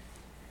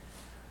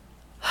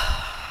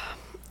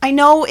I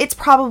know it's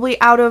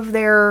probably out of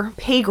their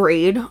pay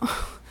grade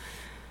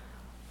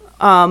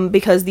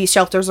because these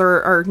shelters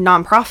are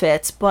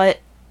nonprofits, but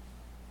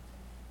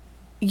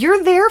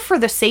you're there for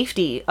the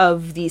safety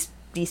of these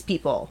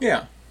people.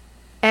 Yeah.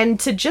 And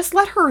to just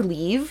let her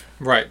leave...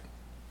 Right.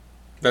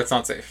 That's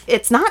not safe.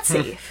 It's not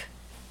safe.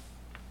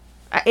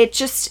 It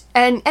just...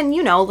 And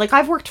you know, like,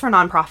 I've worked for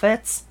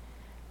nonprofits,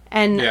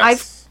 and yes.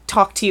 I've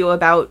talked to you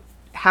about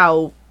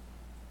how...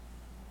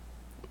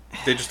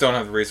 They just don't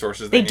have the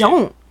resources they need.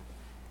 don't.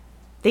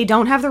 They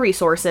don't have the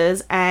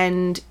resources,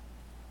 and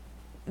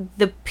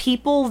the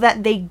people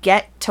that they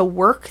get to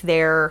work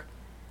there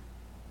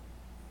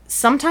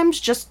sometimes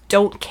just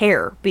don't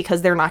care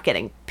because they're not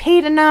getting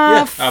paid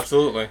enough. Yeah,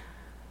 absolutely.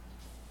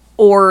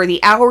 Or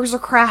the hours are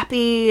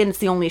crappy and it's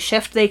the only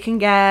shift they can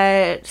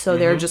get. So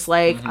they're just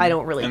like, I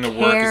don't really care. And the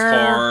work is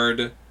hard.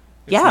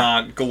 It's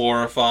not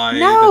glorified.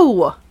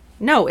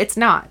 No, it's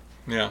not.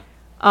 Yeah.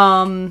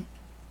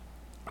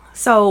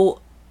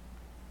 So,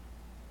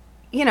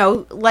 you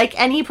know, like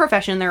any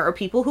profession, there are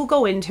people who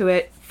go into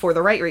it for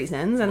the right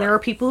reasons. And there are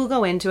people who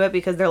go into it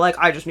because they're like,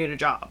 I just need a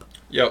job.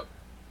 Yep.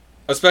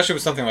 Especially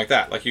with something like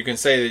that. Like, you can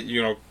say that,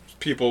 you know,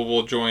 people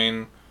will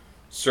join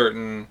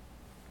certain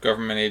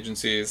government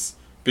agencies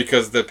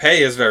because the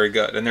pay is very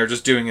good and they're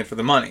just doing it for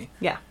the money.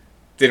 Yeah.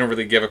 They don't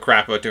really give a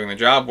crap about doing the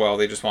job well.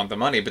 They just want the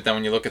money. But then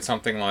when you look at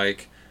something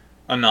like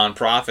a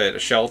nonprofit, a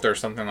shelter,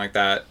 something like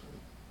that,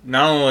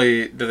 not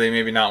only do they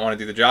maybe not want to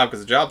do the job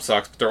because the job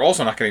sucks, but they're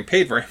also not getting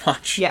paid very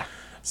much. Yeah.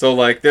 So,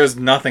 like, there's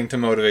nothing to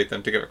motivate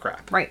them to give a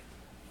crap. Right.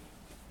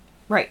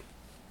 Right.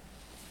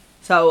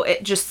 So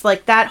it just,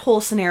 like, that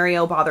whole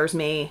scenario bothers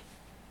me.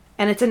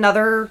 And it's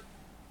another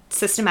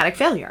systematic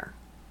failure.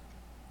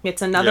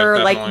 It's another,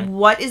 like,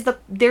 what is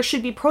there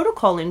should be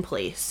protocol in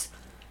place.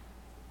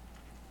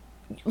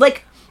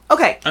 Like,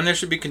 okay. And there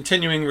should be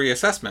continuing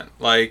reassessment.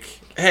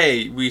 Like,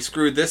 hey, we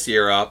screwed this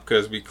year up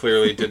because we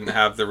clearly didn't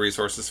have the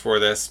resources for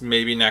this.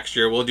 Maybe next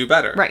year we'll do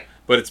better. Right.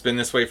 But it's been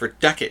this way for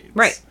decades.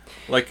 Right.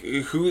 Like,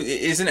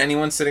 isn't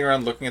anyone sitting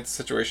around looking at the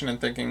situation and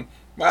thinking,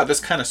 wow,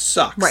 this kind of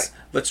sucks. Right.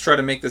 Let's try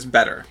to make this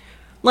better.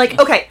 Like,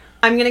 okay,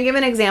 I'm going to give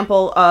an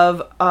example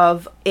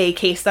of a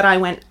case that I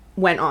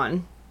went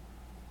on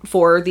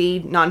for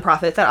the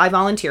nonprofit that I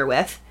volunteer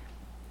with,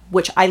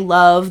 which I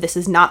love. This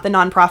is not the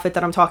nonprofit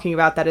that I'm talking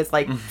about that is,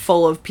 like,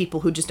 full of people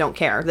who just don't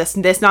care. This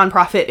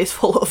nonprofit is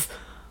full of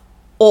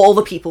all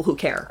the people who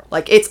care.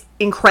 Like, it's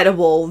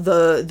incredible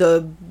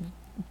the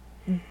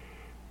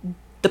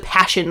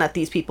passion that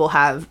these people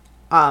have.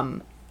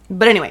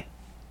 But anyway,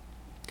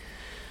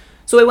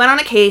 so I went on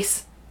a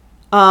case.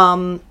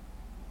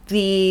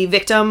 The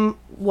victim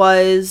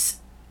was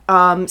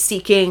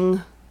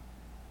seeking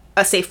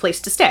a safe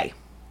place to stay.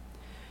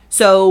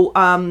 So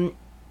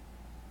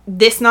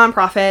this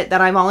nonprofit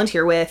that I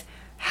volunteer with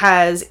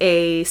has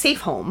a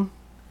safe home.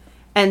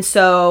 And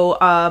so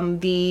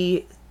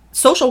the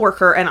social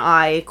worker and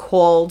I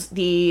called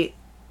the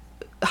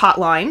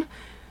hotline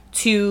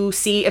to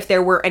see if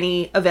there were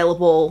any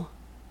available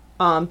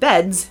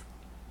beds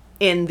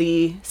in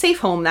the safe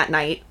home that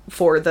night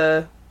for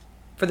the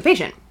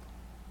patient.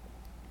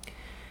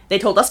 They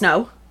told us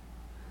no.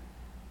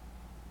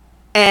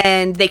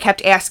 And they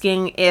kept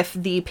asking if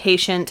the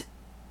patient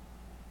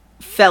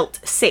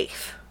felt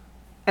safe.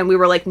 And we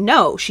were like,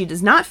 no, she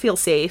does not feel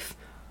safe.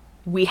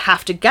 We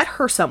have to get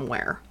her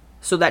somewhere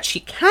so that she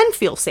can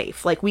feel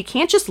safe. Like, we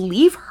can't just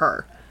leave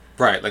her.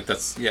 Right, like,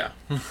 that's, yeah.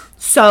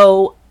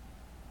 So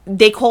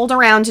they called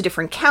around to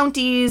different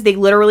counties. They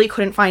literally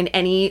couldn't find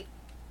any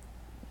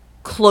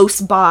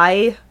close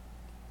by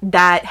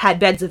that had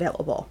beds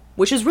available,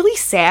 which is really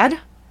sad.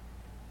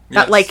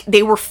 That, like,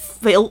 they were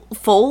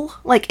full.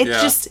 Like, it's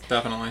just...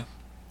 definitely.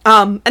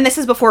 And this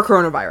is before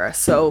coronavirus,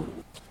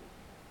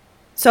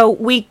 so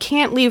we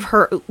can't leave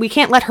her... We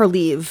can't let her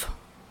leave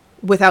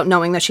without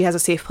knowing that she has a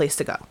safe place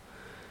to go.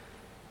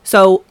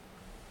 So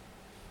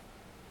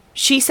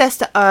she says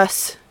to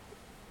us,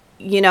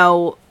 you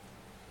know,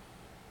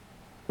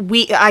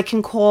 I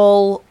can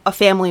call a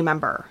family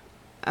member.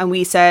 And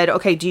we said,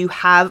 okay, do you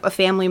have a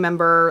family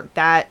member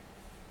that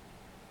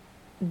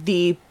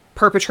the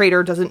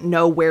perpetrator doesn't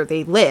know where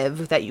they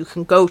live that you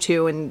can go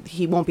to and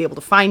he won't be able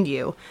to find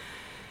you?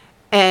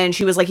 And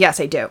she was like, yes,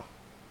 I do.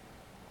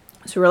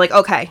 So we were like,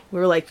 okay. We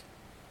were like,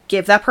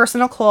 give that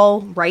person a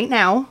call right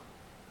now.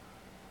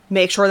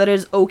 Make sure that it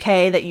is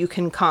okay that you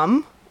can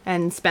come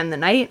and spend the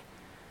night.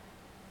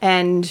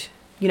 And,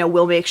 you know,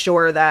 we'll make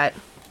sure that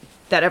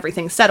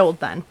everything's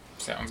settled then.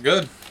 Sounds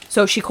good.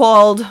 So she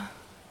called.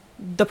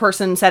 The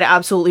person said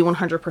absolutely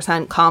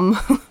 100% come.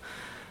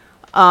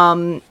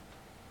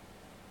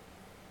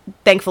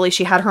 thankfully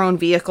she had her own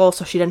vehicle,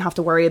 so she didn't have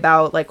to worry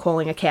about, like,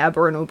 calling a cab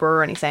or an Uber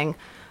or anything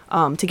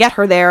to get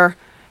her there.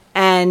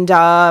 And,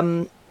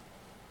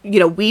 you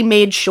know, we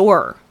made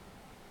sure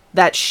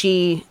that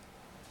she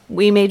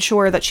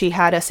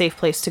had a safe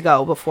place to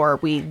go before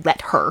we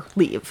let her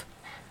leave.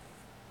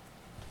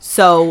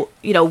 So,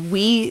 you know,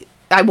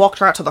 I walked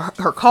her out to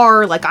her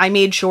car. Like, I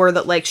made sure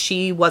that, like,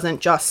 she wasn't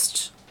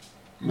just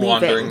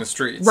wandering leaving. the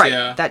streets. Right.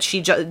 Yeah.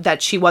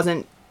 That she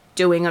wasn't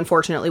doing,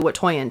 unfortunately, what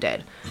Toyin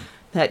did.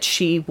 That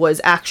she was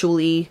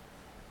actually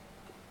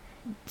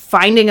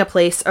finding a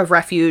place of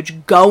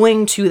refuge,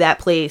 going to that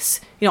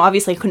place. You know,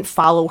 obviously I couldn't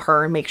follow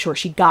her and make sure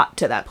she got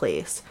to that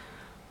place.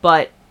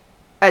 But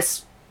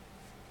as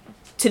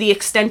to the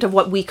extent of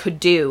what we could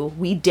do,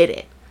 we did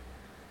it.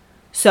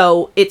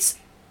 So it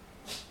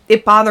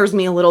bothers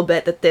me a little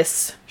bit that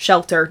this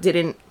shelter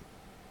didn't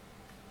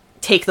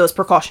take those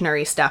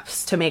precautionary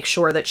steps to make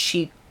sure that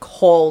she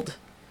called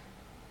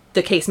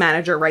the case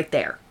manager right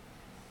there.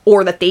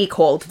 Or that they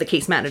called the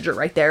case manager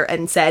right there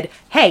and said,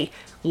 hey,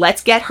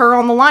 let's get her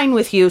on the line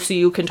with you so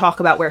you can talk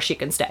about where she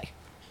can stay.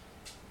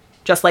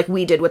 Just like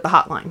we did with the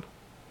hotline.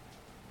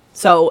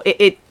 So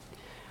it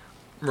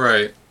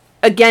right.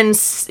 Again,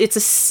 it's a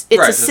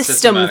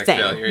system thing.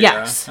 Failure,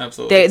 yes. Yeah,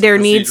 absolutely. There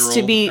needs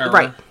to be... error.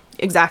 Right.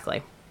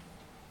 Exactly.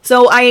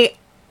 So I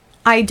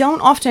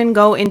don't often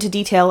go into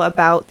detail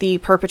about the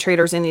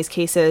perpetrators in these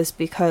cases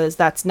because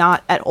that's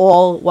not at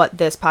all what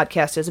this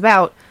podcast is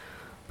about.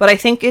 But I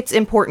think it's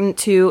important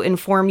to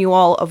inform you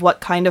all of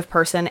what kind of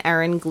person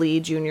Aaron Glee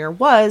Jr.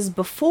 was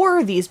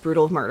before these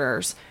brutal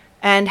murders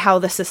and how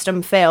the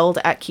system failed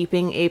at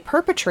keeping a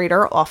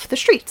perpetrator off the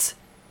streets.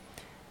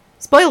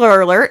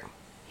 Spoiler alert,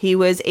 he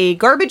was a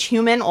garbage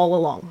human all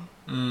along.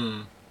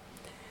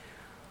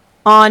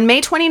 On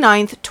May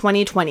 29th,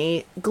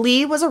 2020,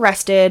 Glee was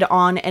arrested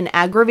on an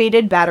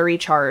aggravated battery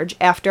charge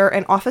after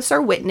an officer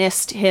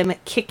witnessed him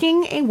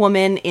kicking a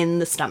woman in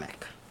the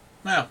stomach.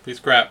 Wow, piece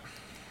of crap.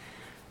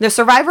 The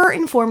survivor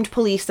informed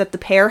police that the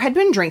pair had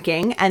been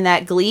drinking and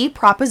that Glee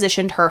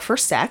propositioned her for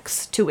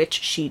sex, to which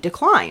she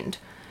declined.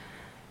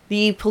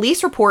 The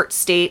police report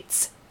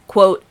states,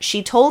 quote,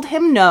 she told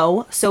him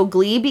no, so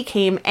Glee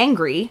became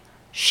angry,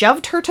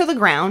 shoved her to the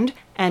ground,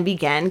 and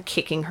began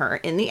kicking her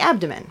in the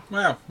abdomen.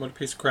 Wow, what a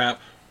piece of crap.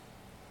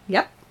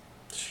 Yep.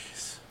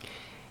 Jeez.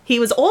 He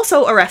was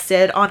also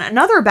arrested on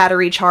another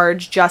battery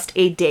charge just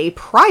a day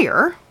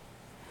prior.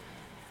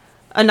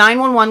 A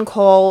 911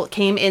 call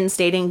came in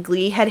stating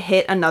Glee had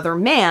hit another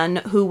man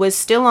who was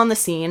still on the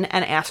scene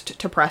and asked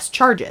to press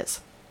charges.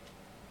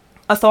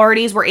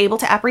 Authorities were able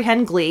to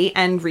apprehend Glee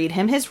and read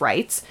him his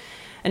rights,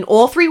 and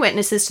all three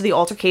witnesses to the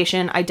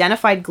altercation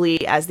identified Glee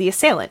as the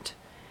assailant.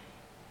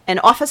 An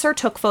officer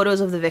took photos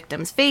of the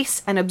victim's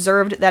face and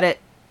observed that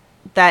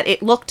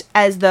it looked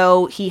as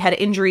though he had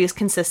injuries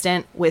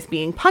consistent with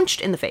being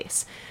punched in the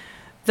face,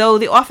 though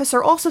the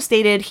officer also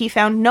stated he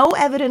found no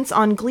evidence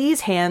on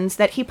Glee's hands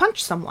that he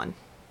punched someone.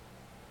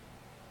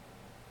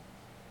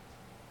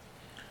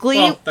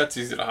 Well, that's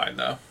easy to hide,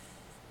 though.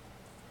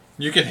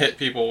 You can hit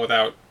people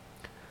without,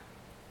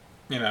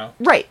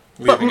 right,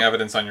 leaving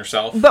evidence on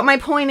yourself. But my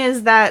point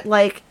is that,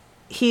 like,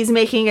 he's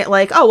making it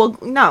like, oh, well,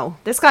 no,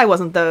 this guy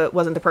wasn't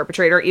the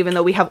perpetrator, even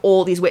though we have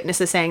all these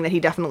witnesses saying that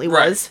he definitely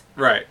was.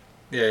 Right.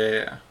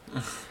 Yeah.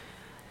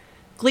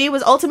 Glee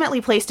was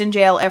ultimately placed in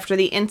jail after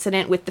the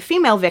incident with the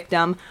female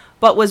victim,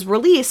 but was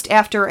released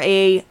after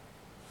a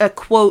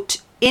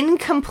quote,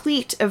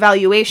 incomplete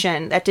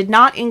evaluation that did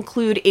not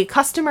include a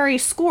customary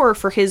score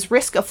for his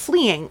risk of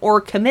fleeing or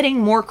committing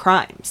more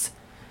crimes.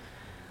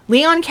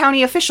 Leon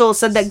County officials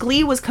said that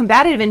Glee was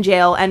combative in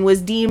jail and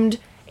was deemed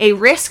a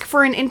risk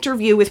for an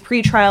interview with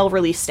pretrial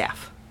release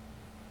staff.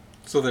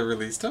 So they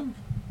released him?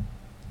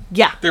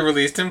 Yeah. They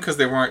released him because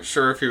they weren't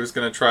sure if he was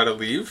going to try to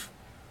leave?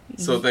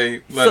 So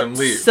they let him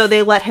leave. So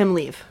they let him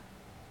leave.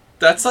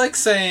 That's like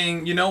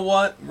saying, you know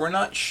what? We're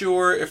not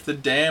sure if the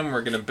dam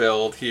we're going to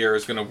build here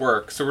is going to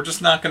work, so we're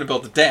just not going to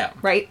build the dam.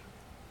 Right.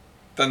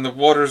 Then the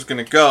water's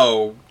going to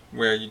go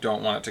where you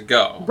don't want it to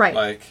go. Right.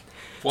 Like,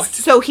 what?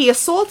 So he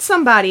assaults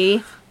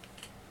somebody,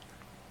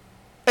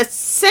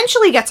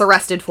 essentially gets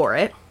arrested for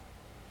it,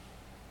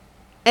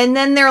 and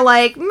then they're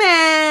like,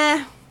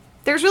 meh,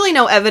 there's really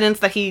no evidence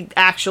that he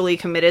actually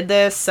committed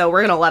this, so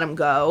we're going to let him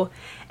go.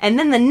 And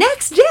then the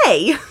next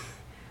day,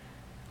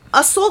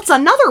 assaults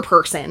another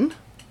person,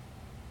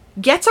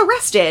 gets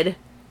arrested,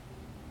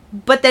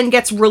 but then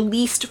gets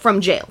released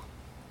from jail.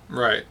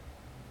 Right.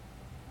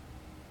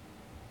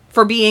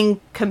 For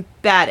being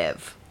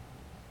combative.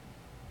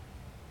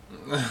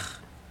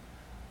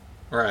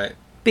 Right.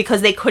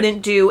 Because they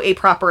couldn't do a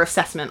proper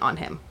assessment on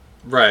him.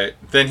 Right.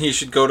 Then he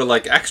should go to,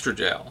 like, extra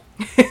jail.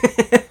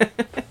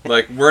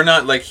 Like, we're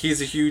not, like,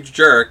 he's a huge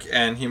jerk,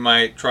 and he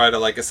might try to,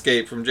 like,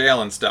 escape from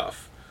jail and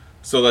stuff.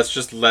 So let's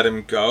just let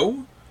him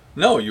go?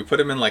 No, you put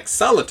him in, like,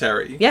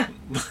 solitary. Yeah.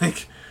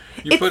 Like...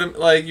 You put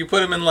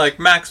him in, like,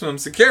 maximum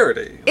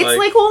security. It's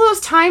like all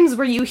those times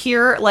where you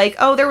hear, like,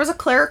 oh, there was a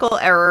clerical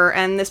error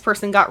and this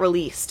person got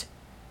released.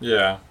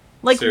 Yeah.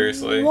 Like,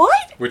 seriously.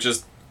 What? Which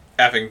is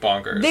effing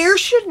bonkers. There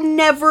should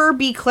never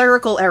be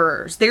clerical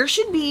errors. There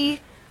should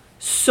be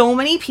so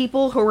many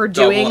people who are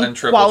doing Double and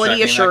triple quality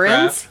checking that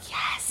assurance.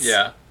 Yes.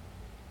 Yeah.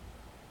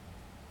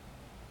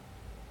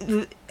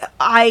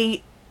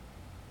 I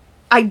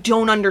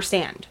don't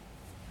understand.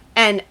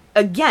 And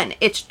again,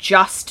 it's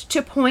just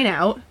to point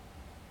out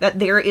that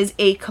there is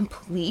a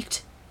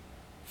complete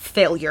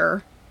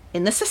failure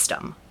in the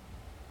system.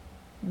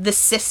 The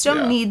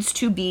system needs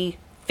to be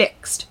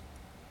fixed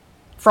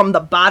from the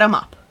bottom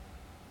up.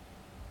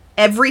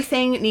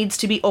 Everything needs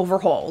to be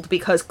overhauled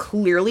because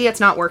clearly it's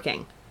not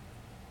working.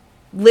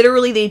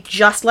 Literally, they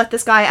just let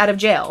this guy out of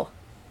jail.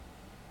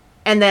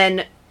 And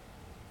then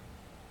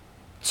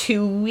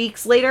 2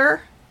 weeks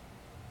later,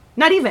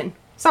 not even,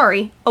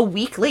 sorry, a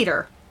week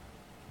later,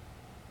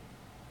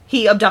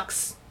 he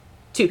abducts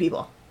 2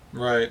 people.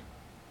 Right.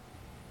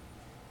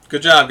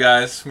 Good job,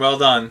 guys. Well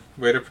done.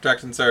 Way to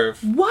protect and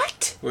serve.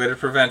 What? Way to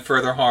prevent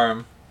further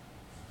harm.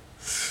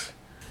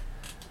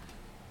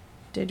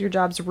 Did your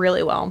jobs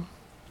really well.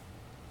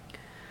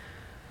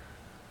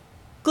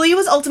 Glee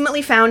was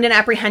ultimately found and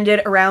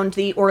apprehended around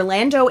the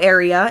Orlando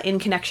area in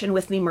connection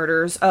with the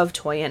murders of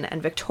Toyin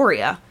and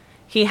Victoria.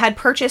 He had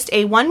purchased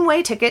a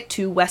one-way ticket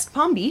to West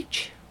Palm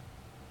Beach,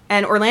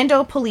 and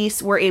Orlando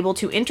police were able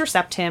to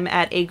intercept him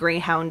at a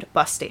Greyhound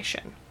bus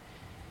station.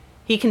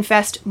 He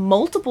confessed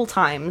multiple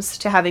times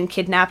to having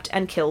kidnapped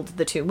and killed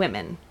the 2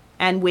 women,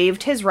 and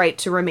waived his right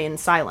to remain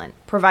silent,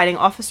 providing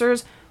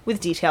officers with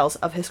details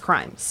of his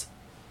crimes.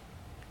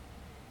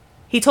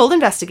 He told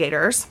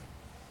investigators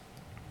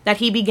that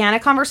he began a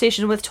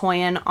conversation with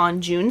Toyin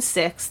on June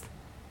 6th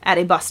at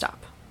a bus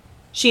stop.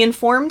 She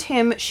informed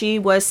him she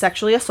was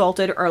sexually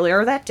assaulted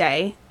earlier that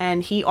day,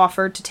 and he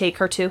offered to take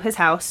her to his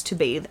house to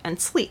bathe and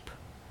sleep.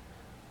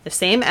 The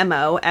same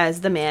MO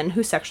as the man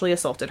who sexually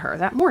assaulted her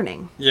that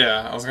morning.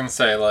 Yeah, I was gonna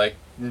say, like,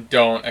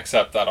 don't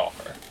accept that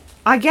offer.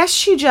 I guess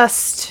she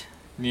just...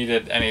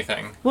 Needed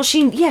anything. Well,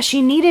 she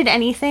needed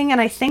anything, and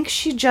I think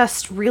she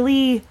just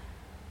really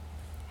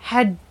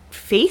had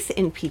faith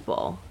in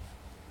people.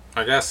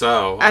 I guess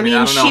so. I mean,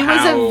 I don't know she was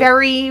how... a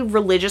very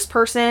religious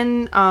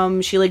person.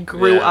 She, like,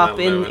 grew up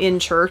in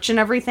church and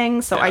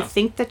everything, so I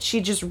think that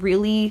she just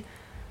really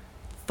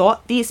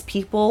thought these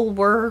people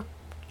were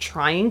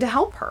trying to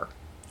help her.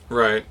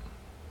 Right.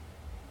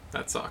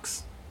 That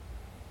sucks.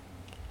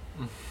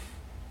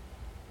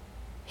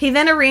 He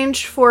then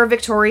arranged for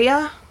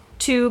Victoria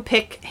to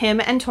pick him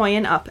and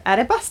Toyin up at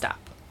a bus stop.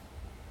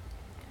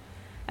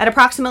 At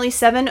approximately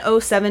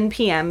 7:07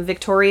 p.m.,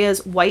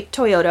 Victoria's white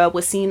Toyota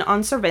was seen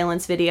on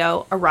surveillance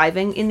video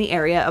arriving in the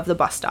area of the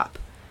bus stop.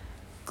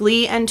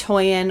 Glee and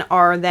Toyin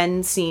are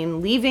then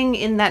seen leaving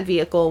in that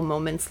vehicle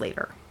moments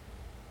later.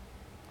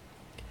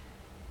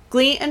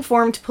 Glee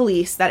informed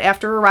police that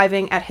after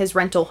arriving at his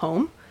rental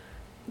home,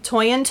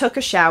 Toyin took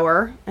a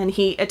shower and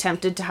he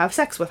attempted to have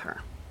sex with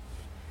her,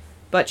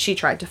 but she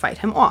tried to fight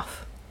him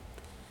off.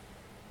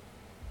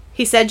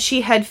 He said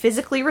she had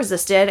physically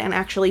resisted and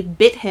actually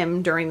bit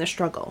him during the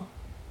struggle.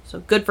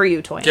 So good for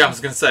you, Toyin. Yeah, I was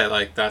gonna say,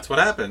 like, that's what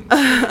happens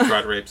when you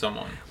try to rape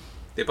someone.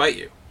 They bite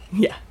you.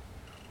 Yeah,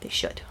 they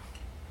should.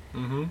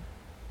 Mm-hmm.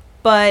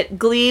 But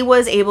Glee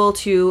was able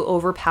to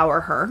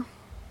overpower her,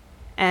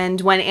 and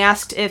when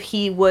asked if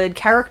he would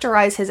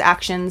characterize his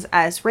actions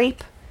as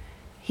rape,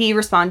 he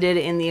responded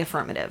in the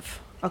affirmative,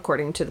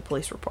 according to the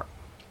police report.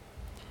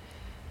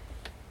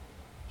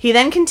 He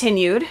then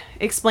continued,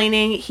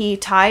 explaining he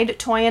tied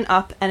Toyin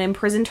up and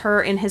imprisoned her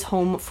in his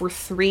home for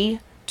 3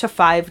 to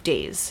 5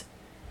 days.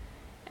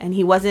 And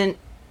he wasn't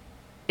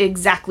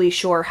exactly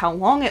sure how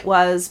long it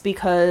was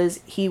because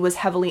he was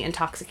heavily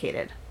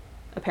intoxicated.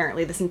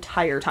 Apparently this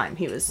entire time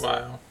he was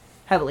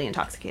heavily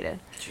intoxicated.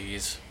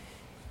 Jeez.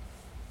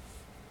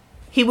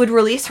 He would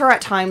release her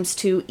at times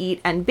to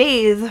eat and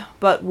bathe,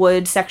 but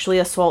would sexually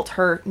assault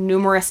her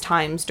numerous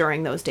times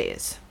during those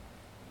days.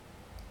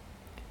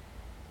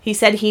 He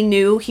said he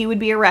knew he would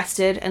be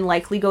arrested and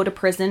likely go to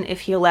prison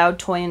if he allowed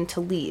Toyin to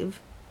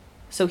leave,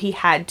 so he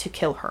had to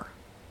kill her.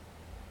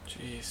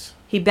 Jeez.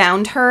 He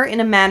bound her in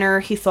a manner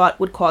he thought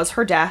would cause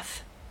her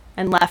death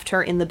and left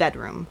her in the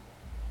bedroom.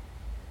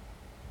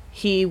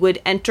 He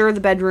would enter the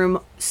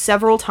bedroom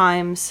several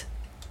times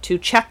to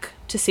check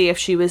to see if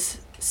she was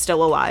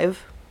still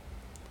alive,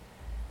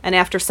 and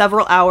after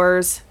several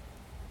hours,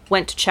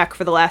 went to check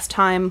for the last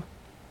time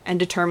and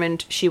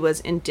determined she was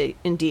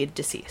indeed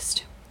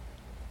deceased.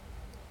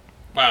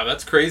 Wow,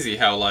 that's crazy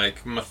how,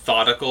 like,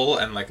 methodical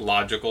and, like,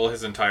 logical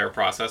his entire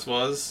process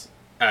was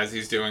as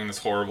he's doing this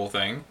horrible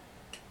thing.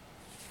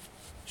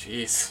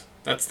 Jeez.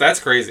 That's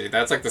crazy.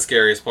 That's, like, the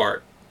scariest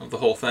part of the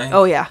whole thing.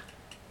 Oh, yeah.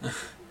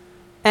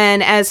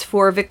 And as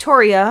for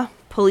Victoria,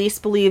 police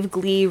believe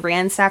Glee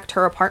ransacked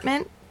her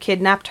apartment,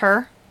 kidnapped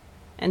her,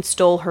 and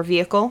stole her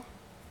vehicle,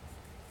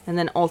 and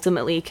then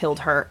ultimately killed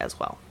her as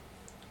well.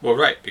 Well,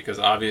 right, because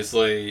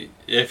obviously,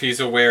 if he's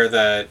aware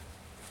that,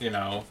 you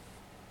know,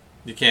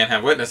 you can't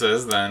have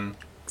witnesses, then...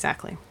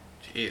 Exactly.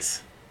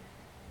 Jeez.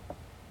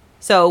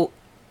 So,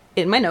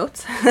 in my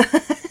notes,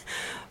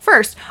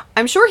 first,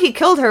 I'm sure he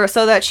killed her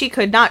so that she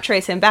could not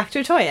trace him back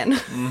to Toyin.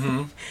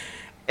 Mm-hmm.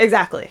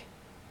 Exactly.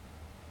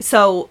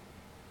 So,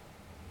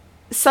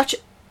 such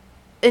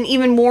an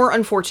even more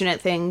unfortunate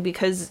thing,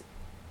 because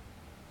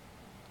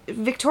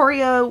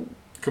Victoria...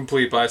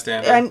 Complete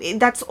bystander.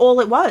 That's all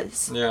it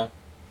was. Yeah.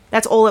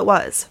 That's all it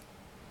was.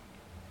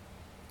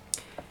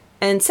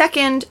 And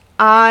second,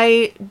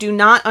 I do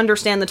not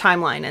understand the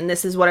timeline, and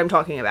this is what I'm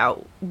talking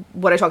about,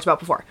 what I talked about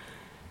before.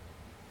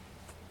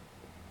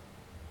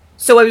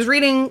 So I was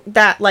reading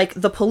that, like,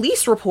 the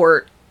police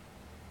report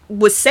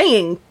was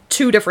saying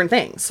two different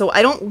things. So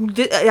I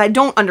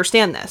don't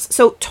understand this.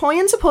 So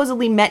Toyin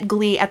supposedly met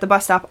Glee at the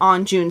bus stop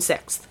on June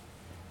 6th,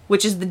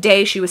 which is the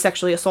day she was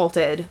sexually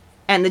assaulted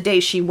and the day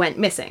she went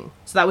missing.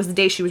 So that was the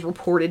day she was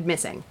reported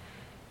missing.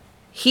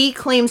 He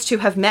claims to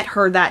have met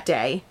her that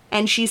day,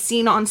 and she's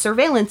seen on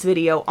surveillance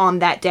video on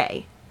that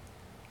day,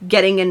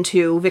 getting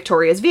into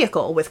Victoria's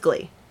vehicle with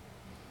Glee.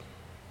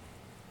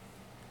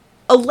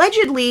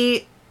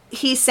 Allegedly,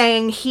 he's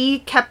saying he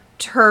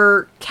kept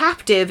her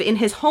captive in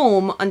his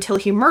home until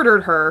he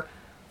murdered her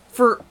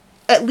for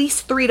at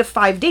least 3 to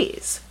 5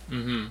 days.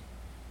 Mm-hmm.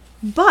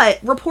 But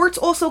reports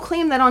also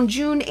claim that on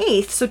June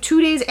 8th, so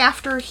 2 days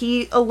after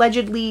he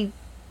he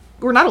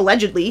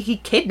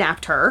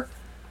kidnapped her,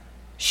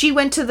 she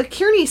went to the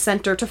Kearney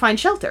Center to find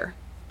shelter.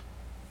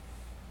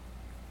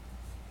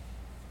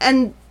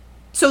 And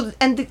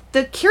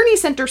the Kearney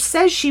Center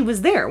says she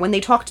was there when they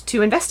talked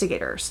to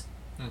investigators.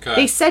 Okay.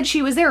 They said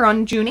she was there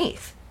on June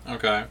 8th.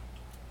 Okay.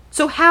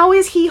 So how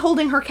is he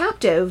holding her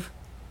captive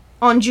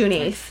on June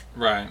 8th?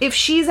 Right. If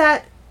she's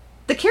at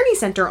the Kearney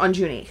Center on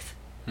June 8th?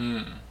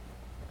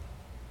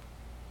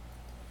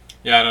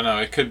 Yeah, I don't know.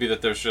 It could be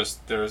that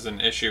there's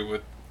an issue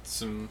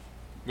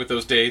with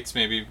those dates.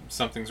 Maybe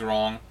something's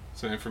wrong.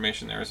 Some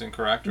information there is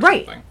incorrect or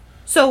something.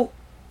 So,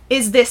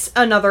 is this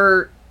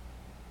another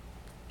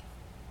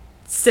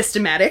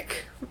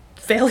systematic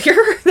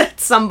failure that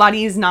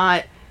somebody's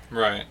not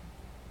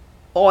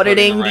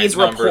auditing these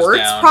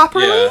reports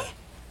properly? Yeah,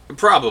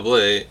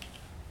 probably.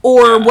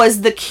 Or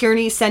was the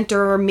Kearney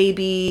Center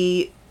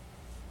maybe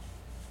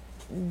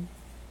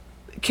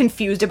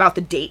confused about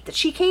the date that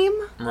she came?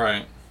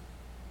 Right.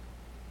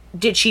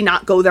 Did she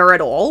not go there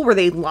at all? Were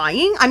they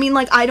lying? I mean,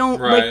 like, I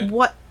don't, like,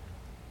 what...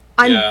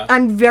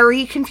 I'm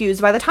very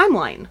confused by the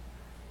timeline.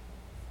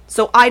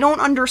 So I don't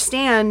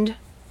understand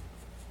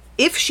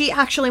if she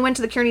actually went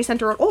to the Kearney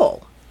Center at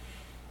all.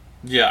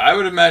 Yeah, I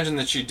would imagine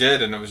that she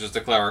did, and it was just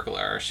a clerical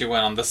error. She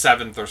went on the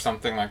 7th or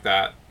something like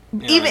that.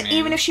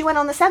 Even if she went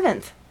on the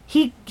 7th.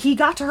 He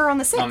got to her on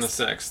the 6th. On the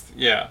 6th,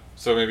 yeah.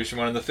 So maybe she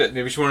went on the 5th.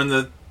 Maybe she went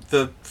on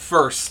the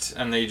 1st,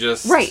 and they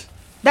just... Right.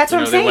 That's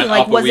what I'm saying. They went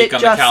like, up was a week it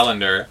on just... the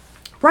calendar.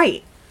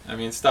 Right. I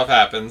mean, stuff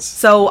happens.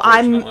 So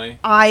I'm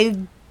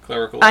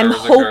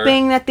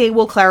hoping that they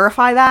will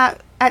clarify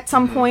that at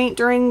some point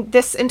during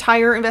this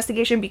entire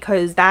investigation,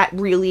 because that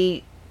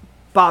really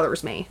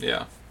bothers me.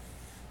 Yeah.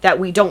 That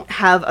we don't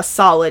have a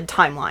solid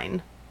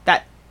timeline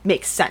that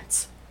makes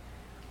sense.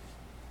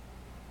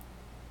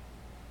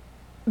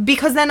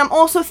 Because then I'm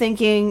also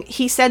thinking,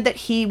 he said that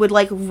he would,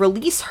 like,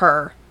 release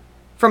her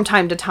from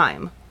time to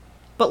time.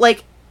 But,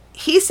 like,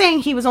 he's saying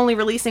he was only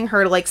releasing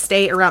her to, like,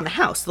 stay around the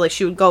house. Like,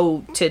 she would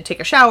go to take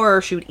a shower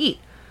or she would eat.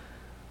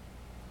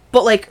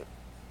 But, like,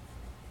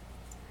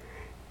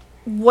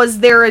 was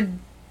there a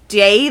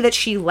day that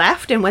she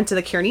left and went to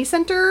the Kearney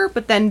Center,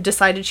 but then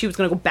decided she was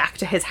going to go back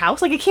to his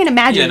house? Like, I can't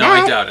imagine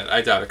that.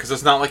 I doubt it. Because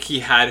it's not like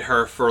he had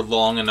her for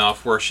long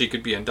enough where she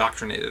could be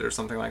indoctrinated or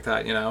something like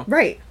that, you know?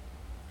 Right.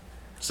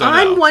 So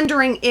I'm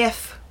wondering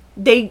if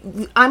they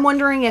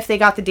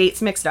got the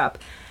dates mixed up.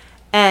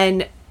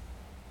 And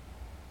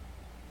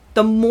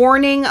the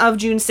morning of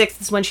June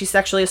 6th is when she's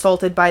sexually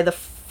assaulted by the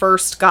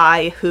first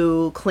guy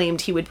who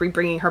claimed he would be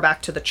bringing her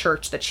back to the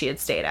church that she had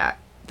stayed at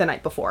the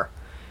night before.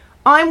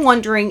 I'm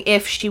wondering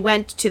if she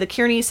went to the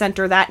Kearney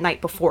Center that night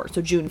before,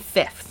 so June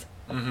 5th.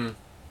 Mm-hmm.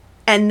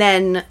 And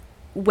then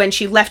when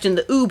she left in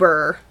the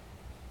Uber,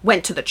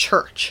 went to the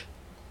church.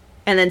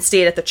 And then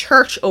stayed at the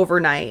church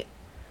overnight.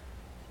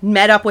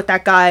 Met up with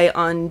that guy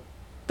on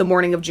the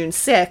morning of June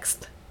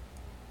 6th.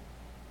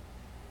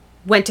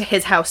 Went to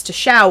his house to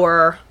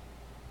shower.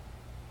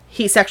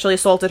 He sexually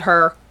assaulted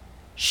her.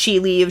 She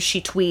leaves,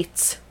 she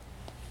tweets.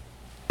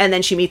 And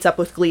then she meets up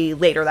with Glee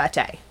later that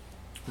day.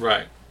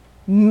 Right.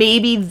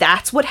 Maybe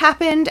that's what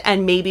happened,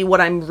 and maybe what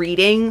I'm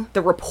reading,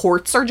 the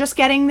reports are just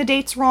getting the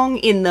dates wrong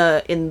in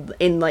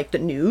like the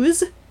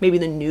news. Maybe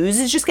the news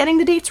is just getting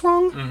the dates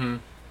wrong. Mm-hmm.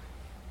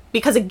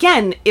 Because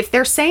again, if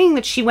they're saying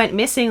that she went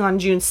missing on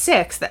June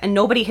 6th and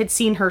nobody had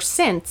seen her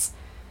since,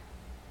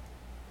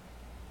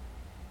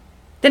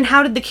 then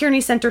how did the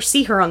Kearney Center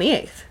see her on the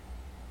 8th?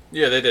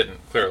 Yeah, they didn't,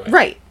 clearly.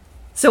 Right.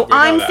 So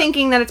I'm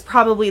thinking that it's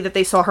probably that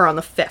they saw her on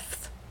the 5th.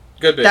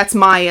 Could be. That's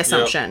my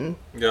assumption.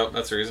 Yep,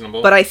 that's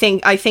reasonable. But I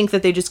think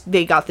that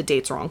they got the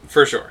dates wrong.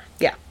 For sure.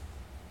 Yeah.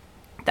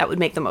 That would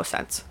make the most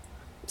sense.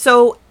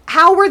 So,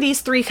 how were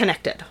these three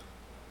connected?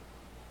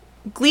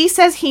 Glee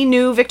says he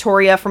knew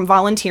Victoria from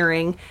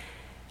volunteering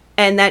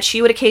and that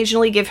she would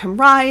occasionally give him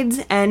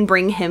rides and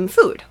bring him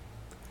food.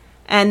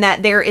 And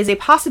that there is a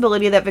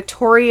possibility that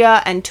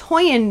Victoria and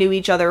Toyin knew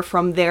each other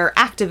from their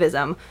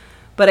activism,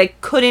 but I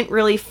couldn't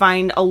really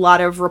find a lot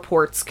of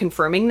reports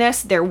confirming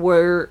this. There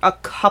were a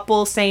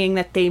couple saying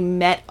that they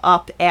met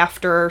up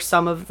after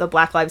some of the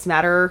Black Lives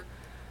Matter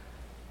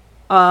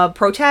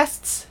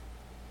protests,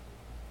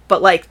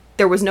 but like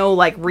there was no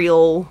like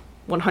real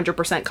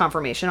 100%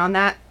 confirmation on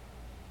that.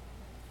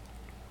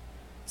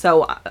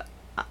 So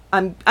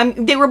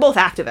they were both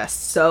activists,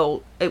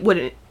 so it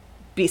wouldn't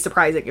be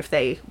surprising if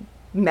they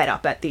met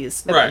up at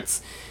these events.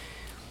 Right.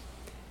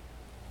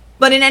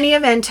 But in any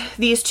event,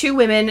 these two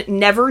women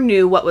never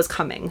knew what was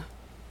coming.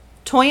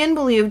 Toyin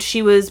believed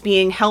she was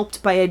being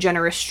helped by a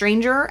generous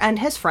stranger and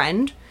his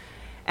friend,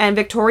 and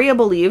Victoria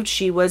believed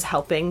she was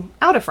helping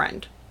out a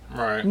friend.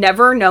 Right.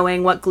 Never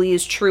knowing what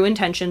Glee's true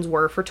intentions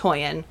were for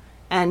Toyin,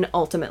 and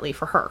ultimately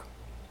for her.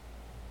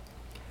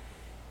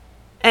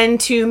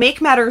 And to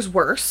make matters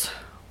worse,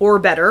 or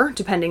better,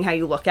 depending how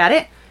you look at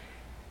it,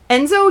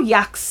 Enzo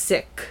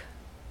Yaksic,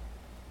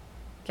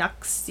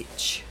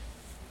 Yaksic.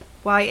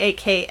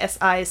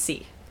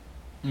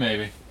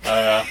 Maybe.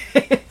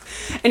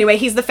 Anyway,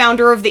 he's the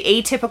founder of the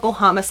Atypical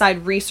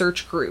Homicide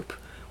Research Group,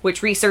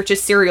 which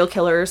researches serial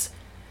killers.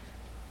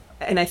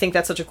 And I think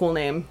that's such a cool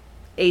name.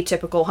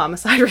 Atypical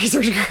Homicide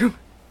Research Group.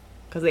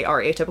 Because they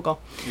are atypical.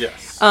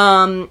 Yes.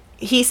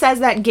 He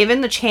says that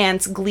given the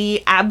chance,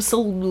 Glee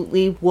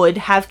absolutely would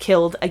have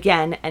killed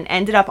again and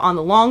ended up on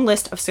the long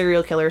list of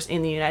serial killers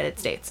in the United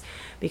States.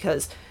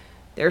 Because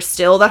there's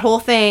still that whole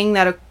thing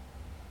that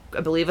I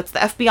believe it's the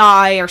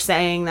FBI are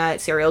saying that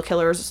serial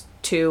killers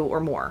 2 or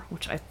more,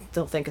 which I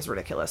still think is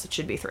ridiculous. It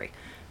should be 3.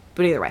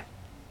 But either way.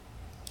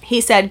 He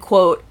said,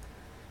 quote,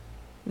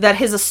 that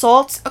his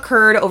assaults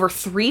occurred over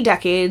 3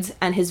 decades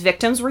and his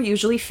victims were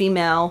usually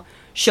female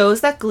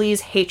shows that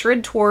Glee's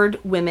hatred toward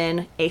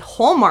women, a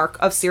hallmark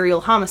of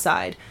serial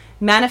homicide,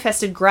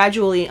 manifested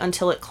gradually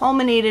until it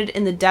culminated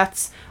in the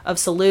deaths of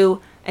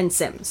Salau and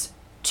Sims,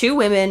 2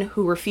 women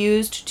who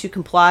refused to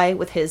comply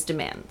with his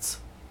demands.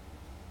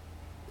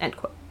 End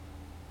quote.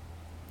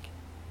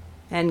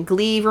 And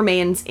Glee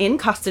remains in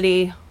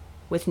custody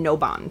with no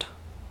bond.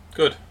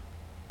 Good.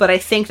 But I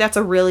think that's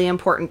a really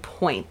important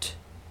point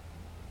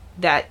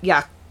that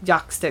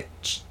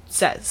Yaksic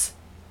says.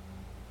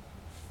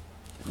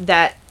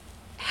 That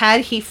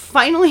had he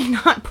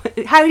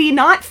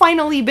not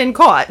finally been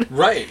caught...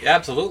 Right,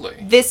 absolutely.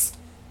 This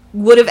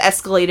would have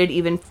escalated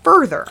even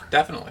further.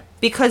 Definitely.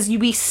 Because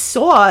we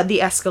saw the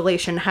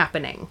escalation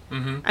happening.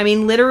 Mm-hmm. I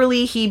mean,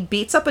 literally, he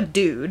beats up a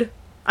dude.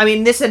 I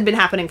mean, this had been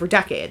happening for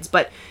decades,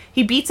 but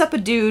he beats up a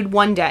dude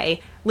one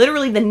day.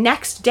 Literally, the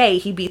next day,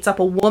 he beats up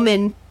a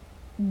woman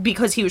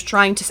because he was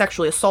trying to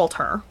sexually assault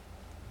her.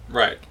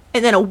 Right.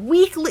 And then a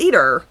week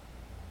later,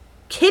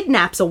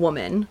 kidnaps a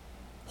woman,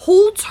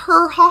 holds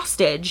her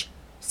hostage,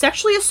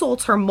 sexually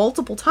assaults her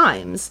multiple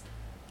times,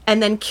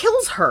 and then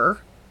kills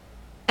her,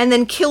 and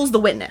then kills the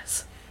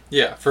witness.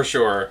 Yeah, for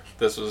sure.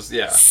 This was,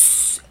 yeah.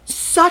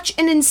 Such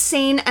an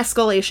insane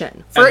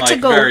escalation. For and, it to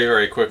go very,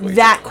 very quickly.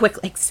 That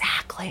quickly.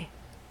 Exactly.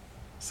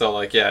 So,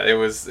 yeah, it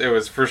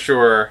was for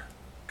sure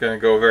going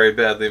to go very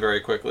badly, very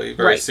quickly,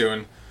 very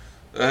soon.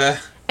 And,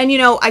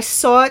 I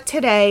saw it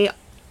today.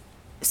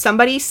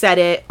 Somebody said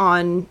it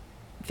on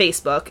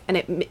Facebook,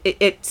 and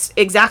it's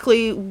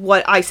exactly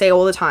what I say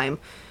all the time.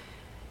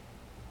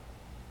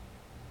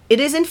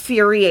 It is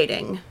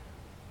infuriating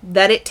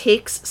that it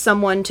takes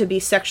someone to be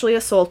sexually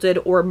assaulted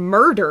or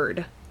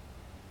murdered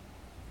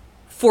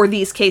for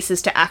these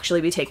cases to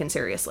actually be taken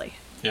seriously.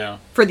 Yeah.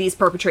 For these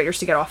perpetrators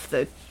to get off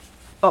the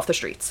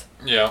streets.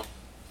 Yeah.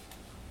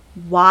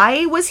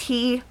 Why was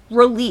he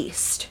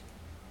released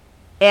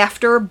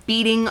after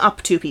beating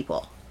up 2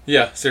 people?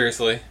 Yeah,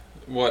 seriously.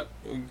 What?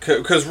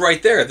 Because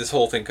right there, this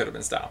whole thing could have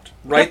been stopped.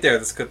 Right there,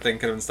 this thing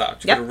could have been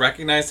stopped. You could have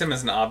recognized him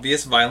as an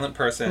obvious violent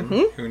person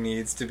who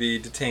needs to be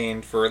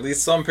detained for at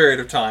least some period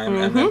of time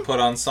and then put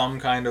on some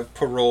kind of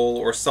parole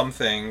or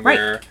something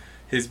where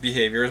his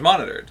behavior is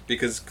monitored.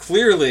 Because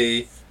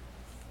clearly,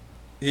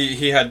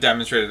 he had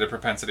demonstrated a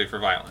propensity for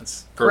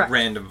violence. For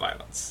random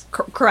violence.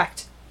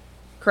 Correct.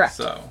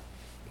 So.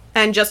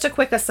 And just a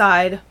quick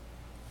aside,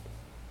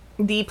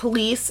 the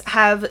police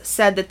have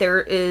said that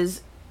there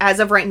is, as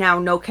of right now,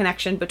 no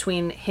connection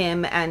between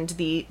him and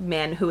the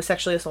man who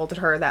sexually assaulted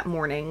her that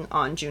morning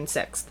on June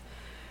 6th.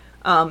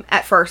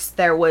 At first,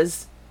 there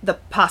was the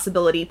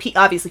possibility,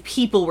 obviously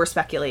people were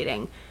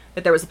speculating,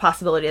 that there was a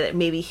possibility that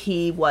maybe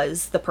he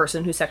was the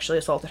person who sexually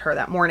assaulted her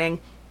that morning.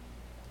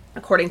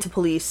 According to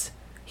police,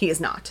 he is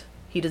not.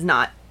 He does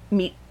not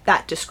meet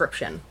that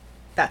description.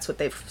 That's what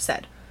they've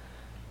said.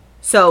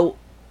 So,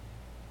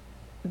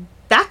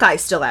 that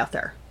guy's still out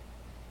there.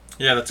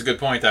 Yeah, that's a good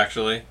point,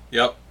 actually.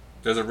 Yep.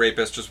 There's a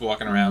rapist just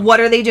walking around.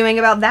 What are they doing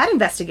about that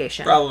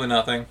investigation? Probably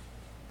nothing.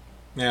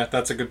 Yeah,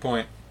 that's a good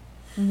point.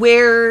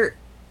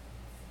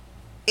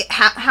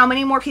 How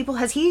many more people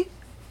has he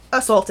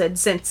assaulted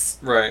since?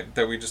 Right,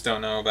 that we just don't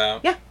know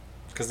about. Yeah.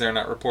 Because they're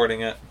not reporting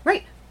it.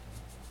 Right.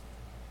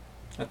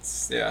 That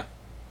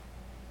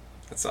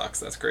sucks.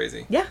 That's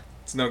crazy. Yeah.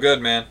 It's no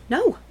good, man.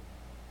 No.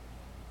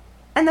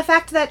 And the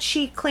fact that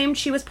she claimed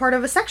she was part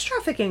of a sex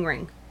trafficking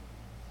ring.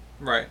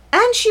 Right.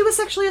 And she was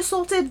sexually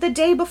assaulted the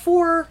day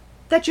before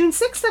that June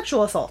 6th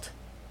sexual assault?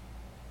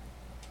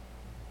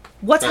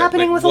 What's Right,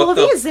 happening with what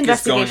Olivia's the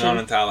investigation? What's going on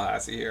in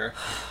Tallahassee here?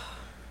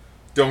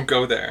 Don't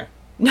go there.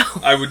 No.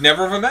 I would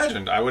never have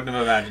imagined. I wouldn't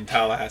have imagined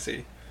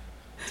Tallahassee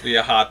to be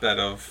a hotbed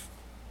of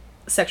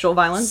Sexual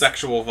violence?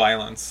 sexual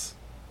violence.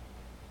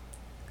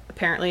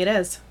 Apparently it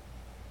is.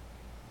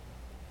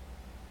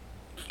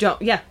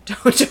 Don't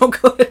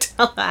go to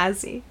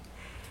Tallahassee.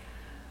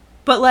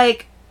 But,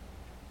 like,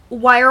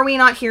 why are we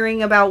not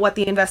hearing about what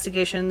the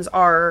investigations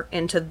are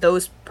into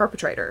those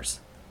perpetrators?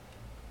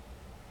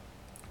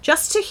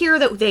 Just to hear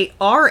that they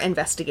are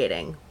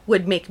investigating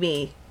would make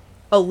me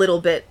a little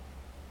bit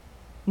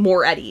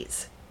more at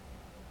ease.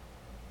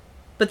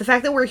 But the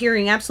fact that we're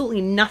hearing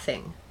absolutely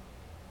nothing,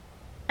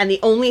 and the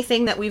only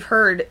thing that we've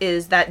heard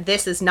is that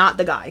this is not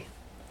the guy.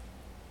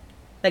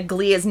 That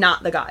Glee is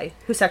not the guy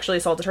who sexually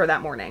assaulted her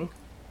that morning.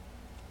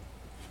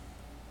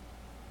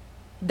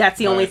 That's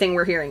the only thing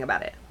we're hearing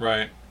about it.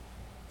 Right.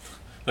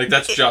 Like,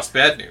 that's just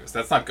bad news.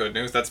 That's not good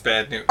news. That's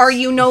bad news. Are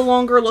you no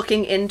longer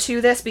looking into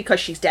this because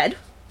she's dead?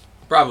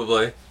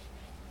 Probably.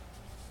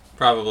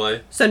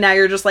 So now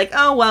you're just like,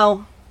 oh,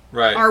 well,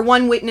 Right. our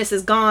one witness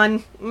is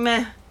gone.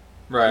 Meh.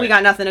 Right. We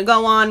got nothing to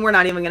go on. We're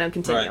not even going to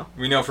continue. Right.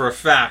 We know for a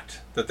fact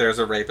that there's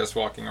a rapist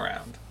walking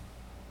around.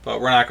 But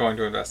we're not going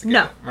to investigate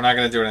No. it. We're not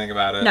going to do anything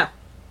about it. No.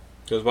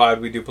 Because why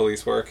would we do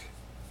police work?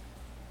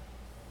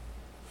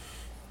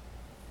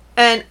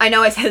 And I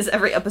know I say this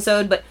every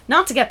episode, but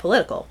not to get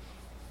political.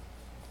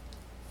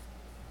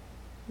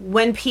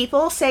 When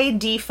people say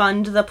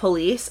defund the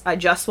police, I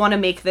just want to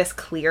make this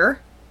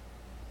clear.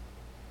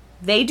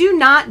 They do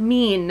not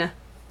mean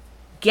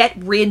get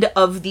rid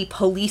of the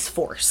police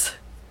force.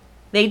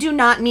 They do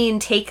not mean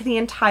take the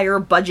entire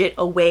budget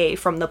away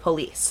from the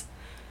police.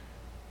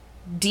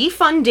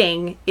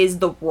 Defunding is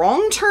the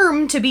wrong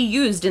term to be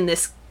used in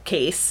this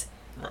case.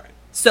 Right.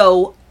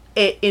 So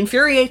it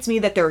infuriates me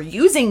that they're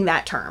using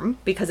that term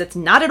because it's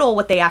not at all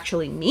what they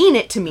actually mean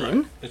it to mean.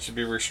 Right. It should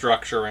be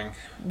restructuring.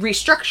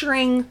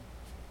 Restructuring,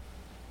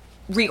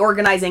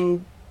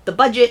 reorganizing the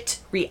budget,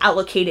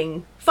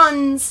 reallocating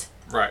funds.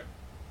 Right.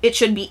 It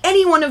should be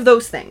any one of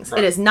those things.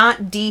 Right. It is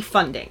not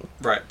defunding.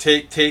 Right.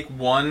 Take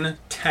one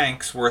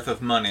tank's worth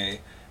of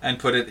money and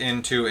put it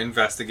into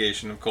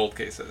investigation of cold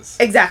cases.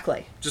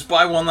 Exactly. Just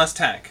buy one less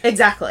tank.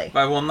 Exactly.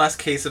 Buy one less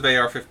case of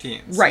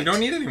AR-15s. Right. You don't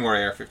need any more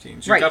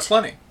AR-15s. You've Right. got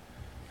plenty.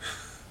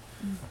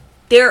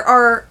 There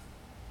are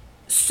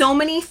so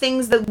many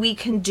things that we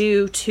can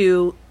do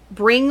to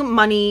bring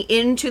money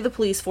into the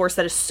police force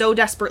that is so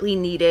desperately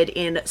needed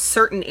in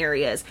certain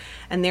areas.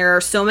 And there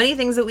are so many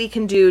things that we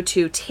can do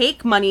to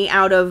take money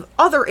out of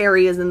other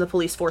areas in the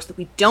police force that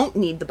we don't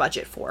need the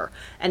budget for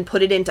and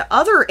put it into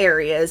other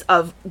areas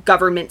of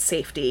government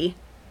safety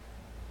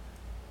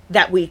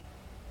that we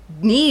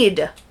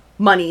need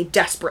money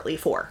desperately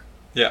for.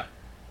 Yeah.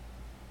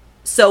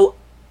 So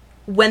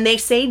when they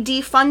say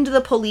defund the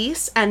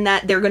police and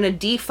that they're going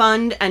to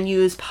defund and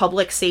use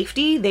public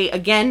safety, they,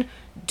 again,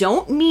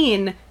 don't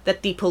mean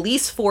that the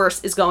police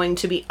force is going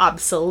to be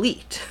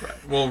obsolete.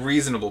 Right. Well,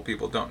 reasonable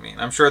people don't mean.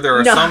 I'm sure there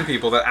are some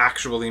people that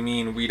actually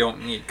mean we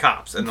don't need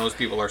cops, and those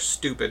people are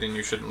stupid and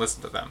you shouldn't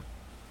listen to them.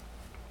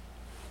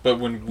 But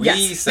when we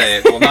say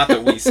it, well, not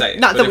that we say it,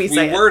 not but that we if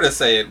say we it. were to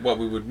say it, what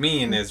we would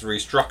mean is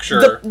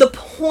restructure. The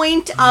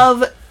point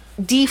of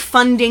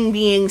defunding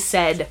being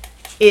said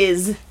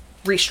is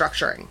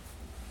restructuring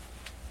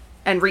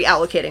and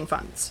reallocating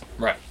funds.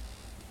 Right.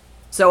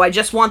 So I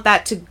just want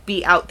that to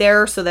be out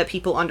there so that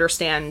people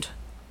understand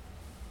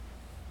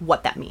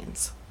what that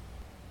means.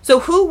 So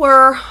who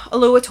were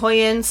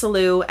Oluwatoyin,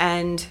 Salau,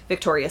 and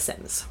Victoria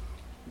Sims?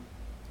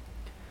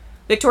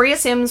 Victoria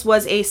Sims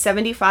was a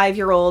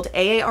 75-year-old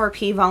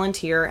AARP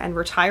volunteer and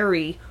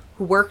retiree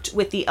who worked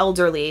with the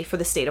elderly for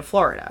the state of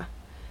Florida.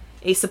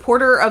 A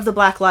supporter of the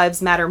Black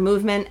Lives Matter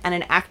movement and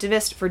an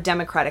activist for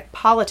democratic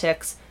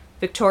politics,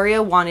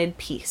 Victoria wanted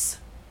peace.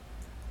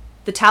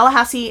 The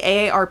Tallahassee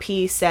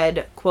AARP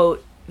said,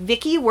 quote,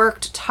 "Vicky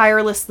worked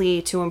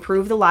tirelessly to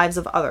improve the lives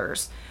of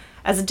others.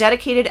 As a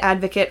dedicated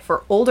advocate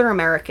for older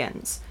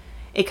Americans,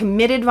 a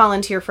committed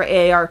volunteer for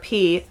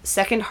AARP,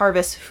 Second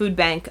Harvest Food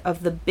Bank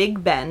of the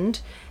Big Bend,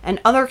 and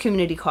other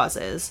community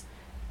causes,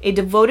 a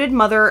devoted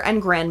mother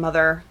and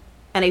grandmother,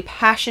 and a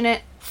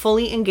passionate,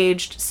 fully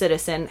engaged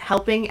citizen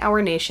helping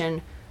our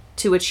nation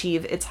to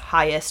achieve its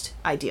highest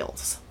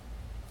ideals."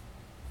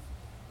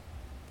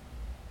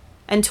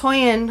 And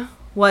Toyin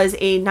was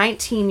a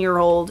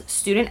 19-year-old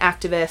student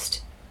activist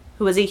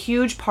who was a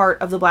huge part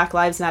of the Black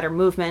Lives Matter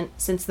movement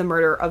since the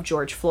murder of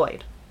George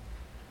Floyd.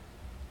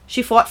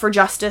 She fought for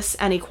justice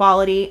and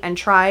equality and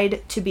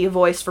tried to be a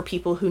voice for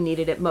people who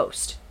needed it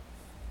most.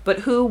 But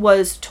who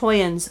was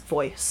Toyin's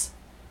voice?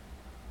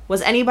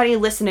 Was anybody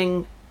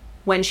listening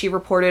when she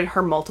reported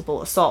her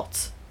multiple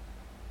assaults?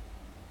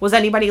 Was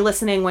anybody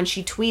listening when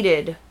she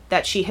tweeted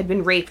that she had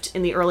been raped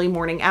in the early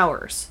morning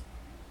hours?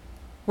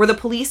 Were the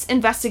police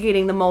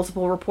investigating the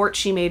multiple reports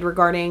she made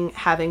regarding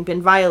having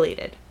been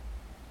violated?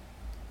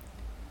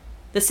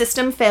 The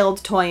system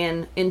failed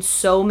Toyin in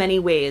so many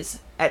ways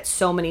at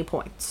so many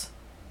points.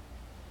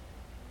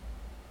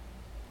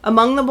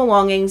 Among the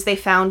belongings they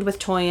found with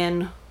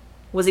Toyin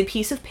was a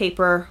piece of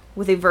paper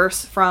with a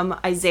verse from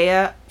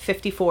Isaiah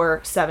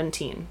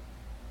 54:17.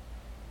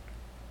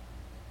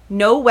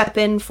 No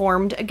weapon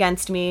formed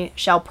against me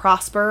shall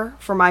prosper,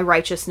 for my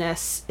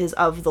righteousness is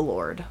of the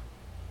Lord.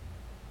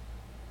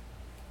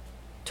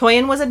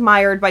 Toyin was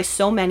admired by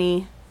so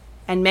many,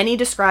 and many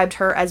described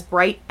her as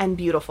bright and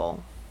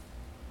beautiful.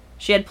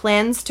 She had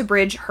plans to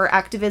bridge her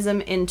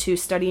activism into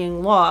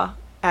studying law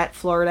at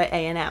Florida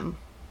A&M.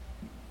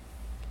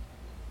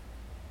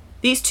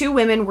 These two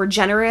women were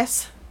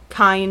generous,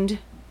 kind,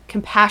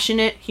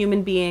 compassionate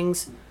human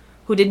beings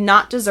who did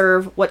not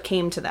deserve what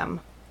came to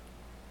them.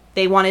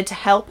 They wanted to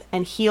help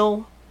and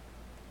heal,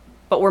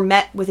 but were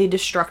met with a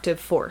destructive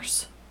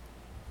force.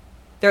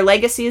 Their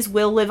legacies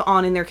will live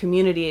on in their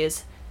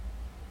communities,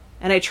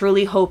 and I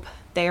truly hope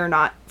they are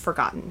not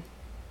forgotten.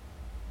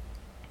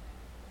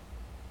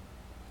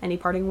 Any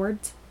parting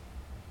words?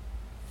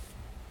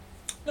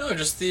 No,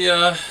 just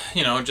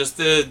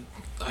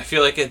I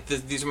feel like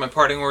these are my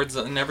parting words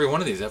in every one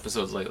of these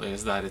episodes lately,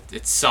 is that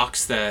it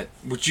sucks that,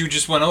 which you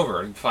just went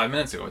over 5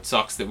 minutes ago, it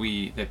sucks that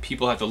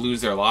people have to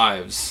lose their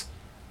lives,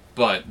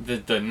 but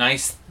the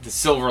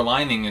silver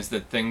lining is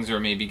that things are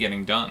maybe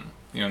getting done.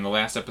 In the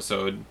last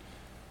episode,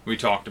 we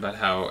talked about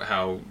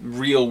how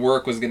real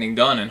work was getting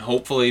done, and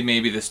hopefully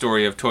maybe the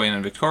story of Toyin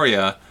and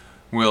Victoria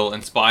will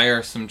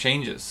inspire some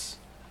changes.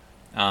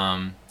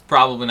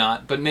 Probably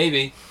not, but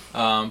maybe.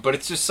 But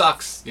it just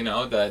sucks,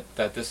 that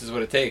this is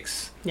what it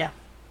takes. Yeah.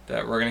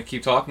 That we're going to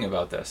keep talking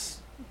about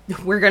this.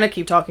 We're going to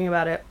keep talking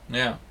about it.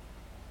 Yeah.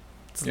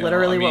 It's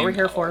literally what we're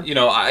here for.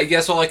 I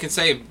guess all I can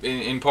say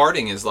in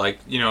parting is,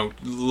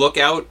 look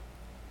out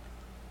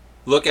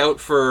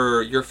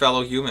for your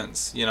fellow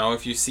humans.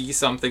 If you see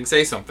something,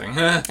 say something.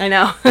 I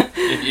know.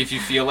 if you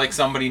feel like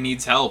somebody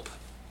needs help,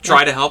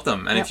 try to help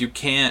them. And if you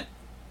can't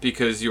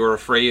because you're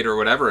afraid or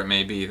whatever it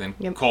may be, then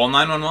call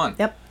 911.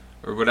 Yep.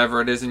 Or whatever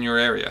it is in your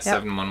area,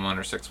 711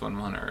 or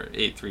 611 or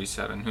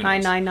 837, who knows?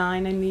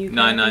 999 in the UK.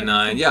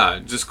 999, yeah.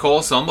 Just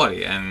call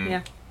somebody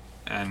and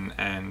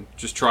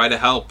just try to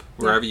help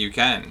wherever you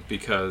can,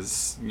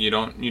 because you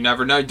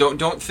never know.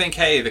 Don't think,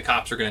 hey, the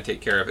cops are going to take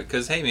care of it,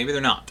 because hey, maybe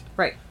they're not.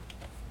 Right.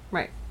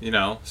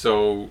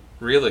 So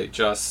really,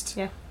 just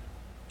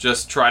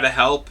try to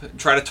help,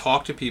 try to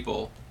talk to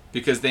people,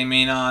 because they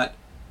may not.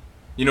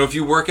 If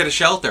you work at a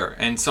shelter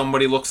and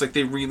somebody looks like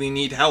they really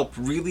need help,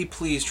 really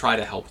please try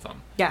to help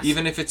them. Yes.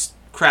 Even if it's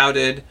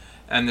crowded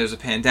and there's a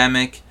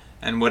pandemic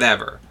and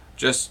whatever.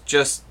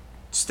 Just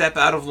step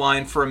out of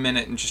line for a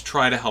minute and just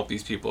try to help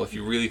these people if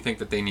you really think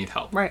that they need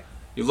help. Right.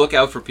 You look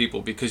out for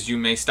people, because you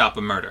may stop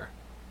a murder.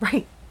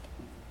 Right.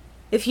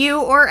 If you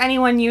or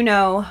anyone you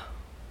know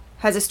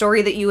has a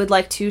story that you would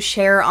like to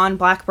share on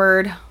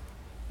Blackbird,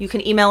 you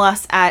can email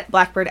us at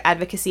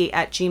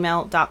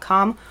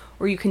blackbirdadvocacy@gmail.com,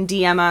 or you can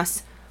DM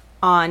us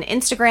on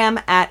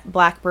Instagram at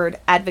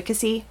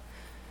blackbirdadvocacy.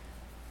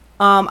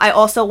 I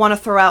also want to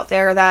throw out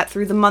there that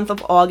through the month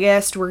of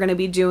August, we're going to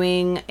be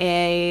doing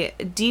a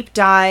deep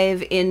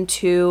dive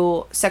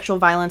into sexual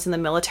violence in the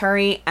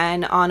military.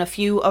 And on a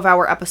few of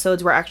our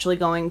episodes, we're actually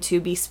going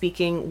to be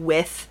speaking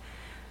with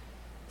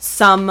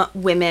some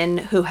women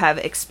who have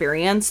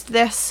experienced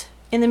this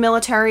in the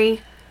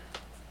military.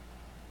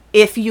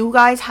 If you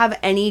guys have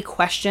any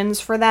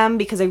questions for them,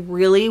 because I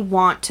really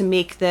want to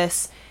make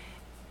this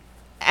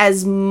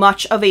as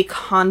much of a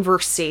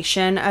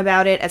conversation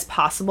about it as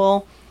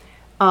possible.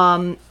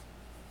 And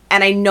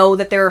I know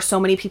that there are so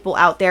many people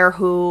out there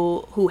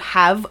who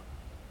have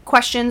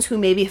questions, who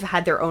maybe have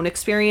had their own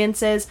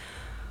experiences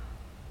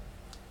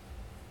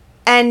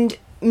and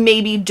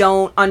maybe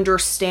don't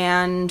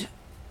understand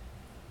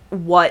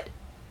what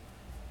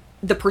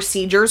the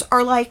procedures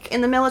are like in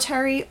the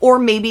military, or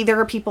maybe there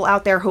are people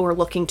out there who are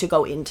looking to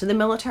go into the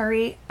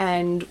military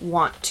and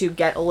want to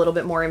get a little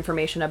bit more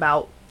information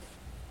about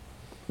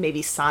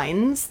maybe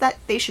signs that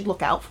they should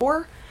look out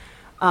for.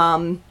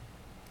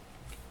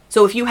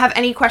 So if you have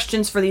any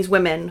questions for these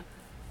women,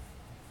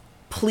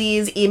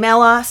 please email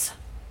us,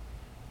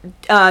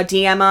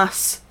 DM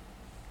us,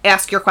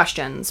 ask your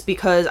questions,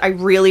 because I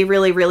really,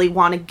 really, really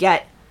want to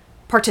get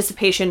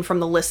participation from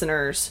the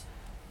listeners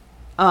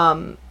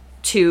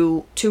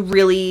to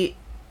really,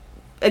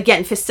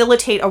 again,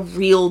 facilitate a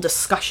real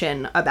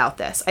discussion about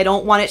this. I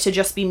don't want it to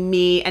just be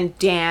me and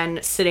Dan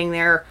sitting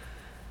there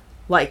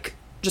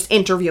just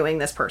interviewing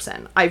this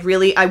person.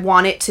 I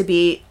want it to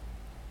be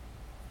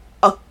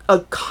a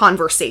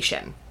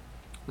conversation,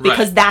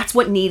 because that's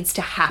what needs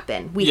to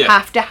happen. We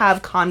have to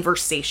have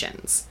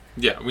conversations.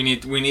 Yeah, we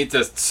need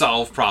to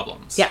solve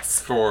problems. Yes.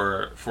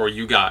 For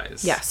you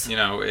guys. Yes.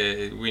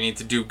 We need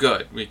to do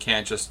good. We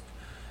can't just.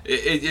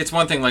 It's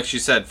one thing, like she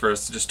said, for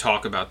us to just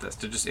talk about this,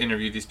 to just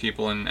interview these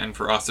people, and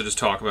for us to just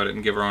talk about it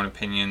and give our own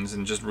opinions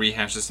and just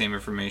rehash the same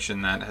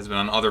information that has been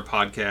on other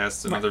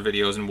podcasts and other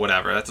videos and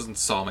whatever. That doesn't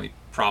solve any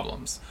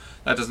problems.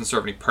 That doesn't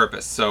serve any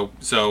purpose. So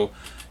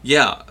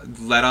yeah,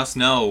 let us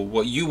know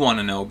what you want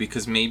to know,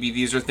 because maybe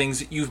these are things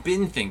that you've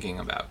been thinking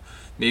about.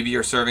 Maybe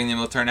you're serving in the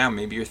military now.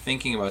 Maybe you're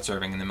thinking about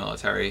serving in the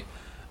military.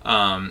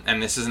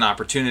 And this is an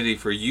opportunity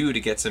for you to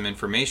get some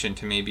information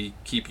to maybe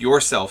keep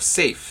yourself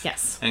safe.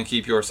 Yes. And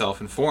keep yourself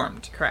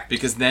informed. Correct.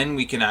 Because then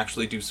we can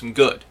actually do some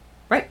good.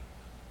 Right.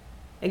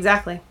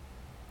 Exactly.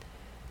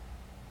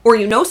 Or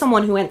you know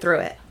someone who went through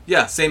it.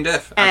 Yeah, same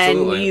diff.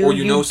 Absolutely. Or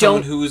you know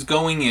someone who's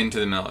going into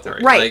the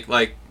military. Right.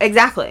 Like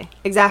exactly.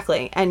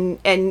 And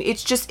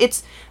it's just,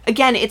 it's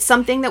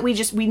something that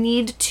we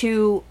need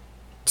to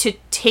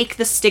take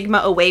the stigma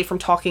away from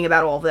talking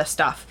about all of this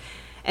stuff.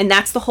 And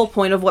that's the whole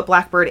point of what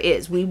Blackbird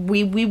is. We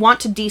want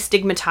to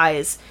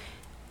destigmatize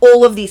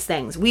all of these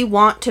things. We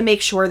want to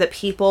make sure that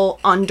people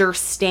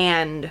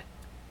understand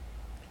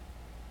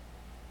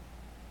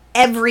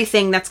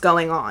everything that's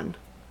going on,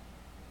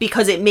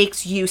 because it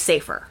makes you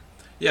safer.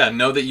 Yeah,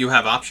 know that you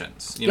have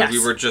options. You know,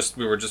 yes.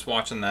 we were just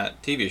watching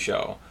that TV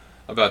show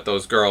about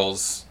those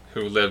girls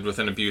who lived with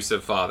an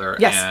abusive father,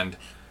 yes. and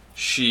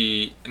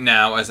she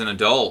now as an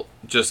adult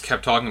just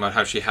kept talking about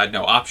how she had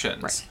no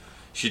options. Right.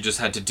 She just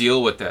had to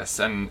deal with this,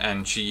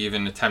 and she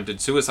even attempted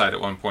suicide at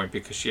one point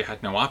because she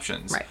had no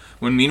options. Right.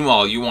 When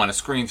meanwhile you want to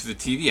scream through the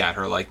TV at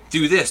her like,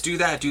 do this, do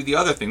that, do the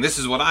other thing. This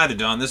is what I'd have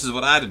done. This is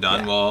what I'd have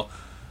done. Yeah. Well,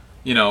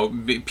 you know,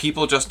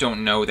 people just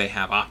don't know they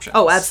have options.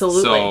 Oh,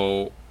 absolutely.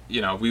 So,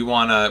 you know, we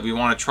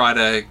wanna try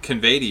to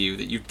convey to you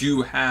that you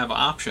do have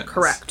options.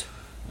 Correct.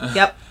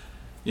 Yep.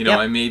 You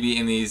know, and maybe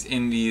in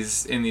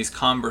these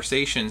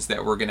conversations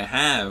that we're gonna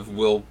have,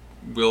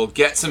 we'll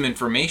get some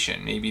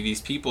information. Maybe these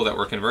people that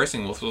we're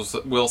conversing with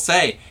will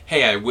say,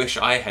 "Hey, I wish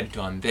I had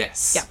done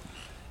this." Yeah.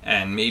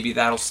 And maybe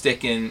that'll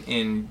stick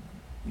in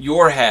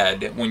your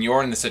head when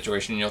you're in the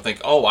situation. And you'll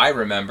think, "Oh, I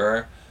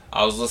remember.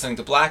 I was listening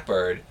to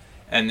Blackbird,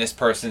 and this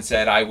person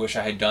said, I wish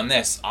I had done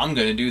this. I'm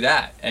gonna do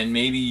that." And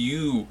maybe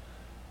you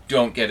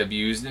don't get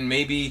abused, and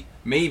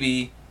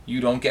maybe you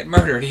don't get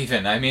murdered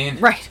even. I mean,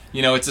 right.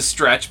 You know, it's a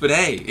stretch, but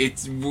hey,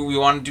 we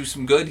want to do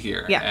some good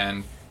here. Yeah.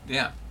 And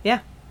yeah. Yeah.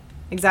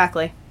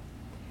 Exactly.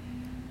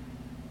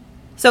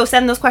 So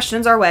send those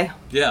questions our way.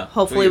 Yeah.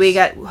 Hopefully please.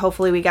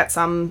 we get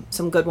some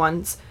good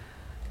ones.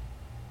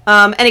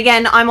 And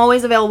again, I'm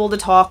always available to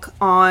talk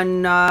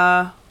on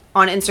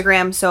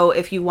Instagram. So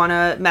if you want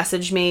to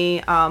message me,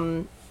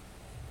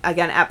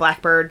 again at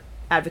Blackbird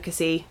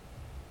Advocacy,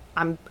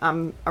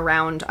 I'm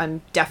around.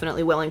 I'm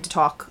definitely willing to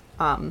talk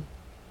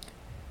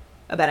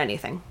about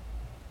anything.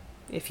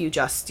 If you're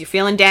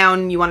feeling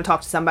down, you want to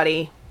talk to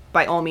somebody,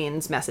 by all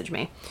means, message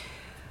me.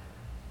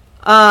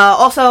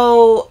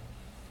 Also,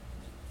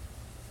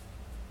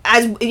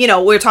 as you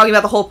know, we're talking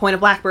about the whole point of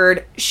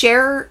Blackbird.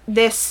 Share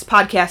this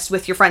podcast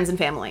with your friends and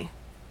family,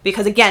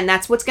 because again,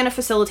 that's what's going to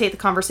facilitate the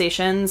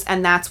conversations,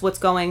 and that's what's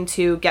going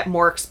to get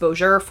more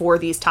exposure for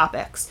these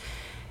topics,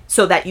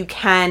 so that you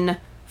can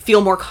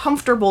feel more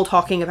comfortable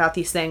talking about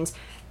these things,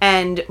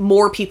 and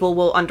more people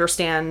will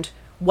understand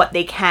what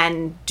they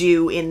can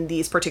do in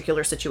these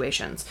particular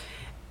situations.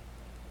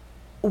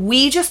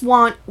 We just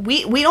want,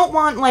 we don't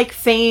want like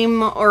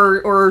fame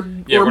or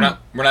we're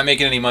not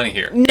making any money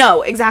here.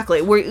 No,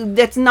 exactly.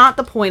 That's not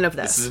the point of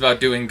this. This is about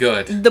doing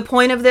good. The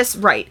point of this,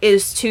 right,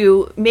 is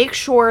to make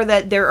sure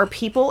that there are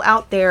people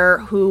out there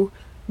who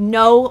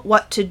know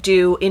what to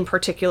do in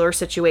particular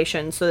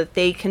situations, so that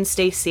they can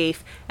stay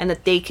safe and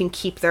that they can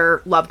keep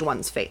their loved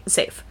ones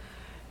safe.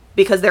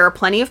 Because there are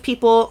plenty of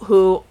people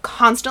who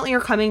constantly are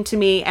coming to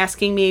me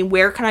asking me,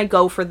 where can I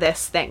go for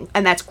this thing?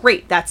 And that's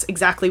great. That's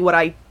exactly what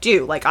I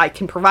do. Like, I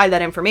can provide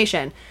that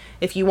information.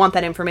 If you want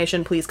that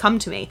information, please come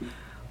to me.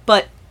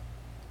 But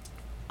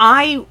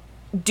I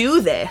do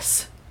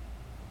this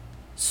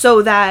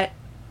so that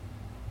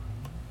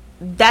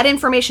that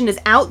information is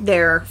out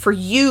there for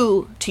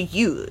you to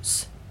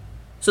use,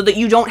 so that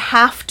you don't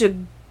have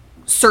to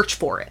search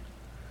for it.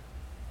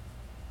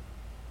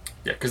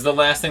 Yeah, because the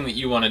last thing that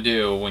you want to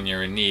do when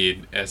you're in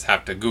need is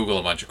have to Google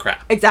a bunch of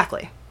crap.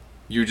 Exactly.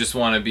 You just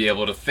want to be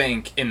able to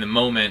think in the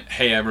moment,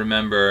 hey, I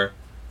remember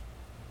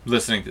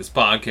listening to this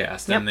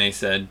podcast, and they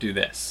said, do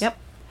this. Yep.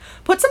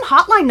 Put some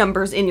hotline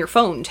numbers in your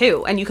phone,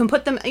 too. And you can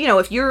put them, you know,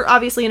 if you're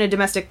obviously in a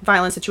domestic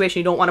violence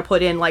situation, you don't want to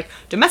put in, like,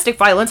 domestic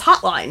violence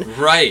hotline.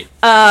 Right.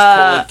 Just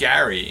call it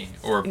Gary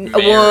or Mary.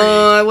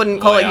 Well, I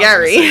wouldn't call it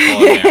Gary.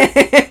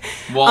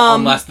 Well,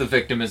 unless the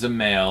victim is a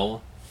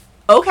male.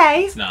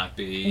 Okay. Let's not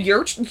be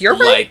you're right.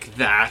 Like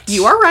that.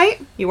 You are right.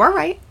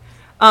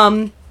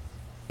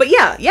 But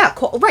yeah,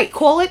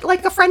 call it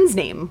like a friend's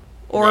name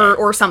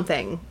or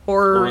something.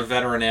 Or a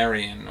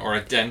veterinarian or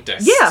a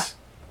dentist.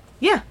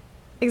 Yeah,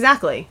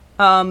 exactly.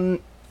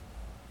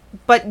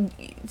 But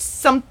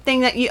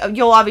something that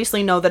you'll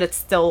obviously know that it's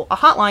still a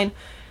hotline,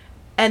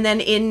 and then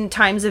in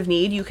times of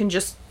need, you can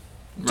just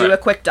do a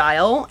quick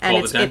dial, and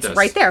it's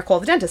right there. Call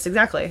the dentist,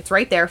 exactly. It's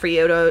right there for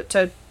you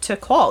to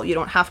call. You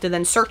don't have to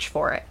then search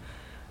for it.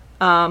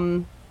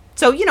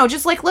 So, you know,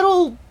 just like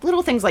little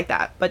things like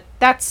that. But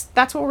that's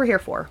what we're here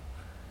for.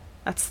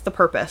 That's the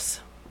purpose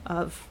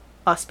of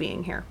us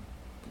being here.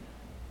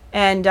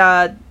 And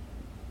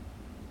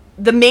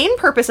the main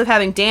purpose of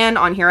having Dan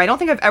on here, I don't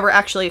think I've ever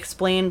actually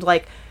explained,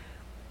 like,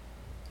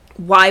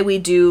 why we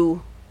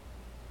do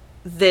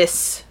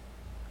this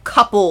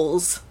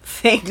couples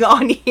thing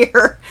on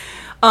here.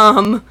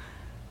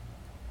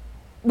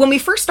 when we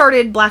first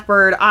started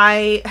Blackbird,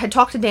 I had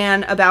talked to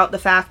Dan about the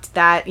fact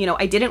that,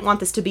 I didn't want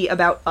this to be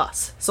about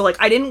us. So, like,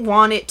 I didn't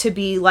want it to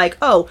be like,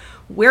 oh,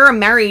 we're a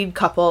married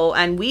couple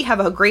and we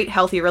have a great,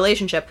 healthy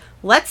relationship.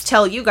 Let's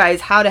tell you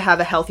guys how to have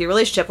a healthy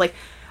relationship. Like,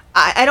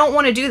 I don't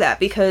want to do that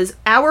because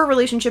our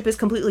relationship is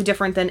completely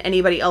different than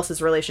anybody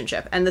else's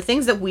relationship. And the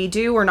things that we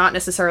do are not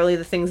necessarily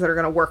the things that are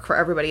going to work for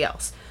everybody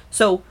else.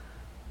 So,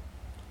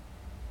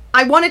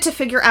 I wanted to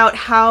figure out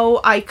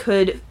how I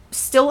could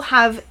still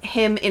have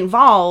him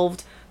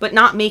involved, but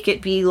not make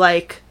it be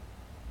like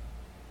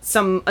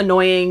some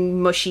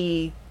annoying,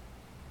 mushy,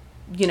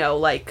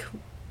 like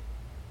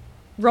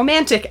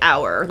romantic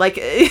hour.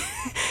 Like,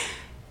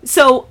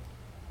 so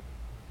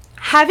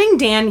having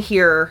Dan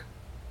here,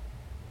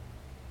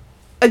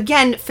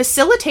 again,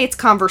 facilitates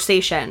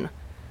conversation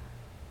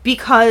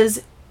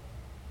because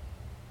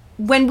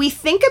when we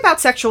think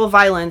about sexual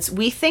violence,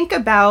 we think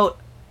about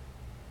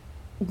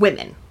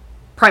women,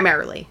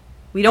 primarily.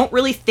 We don't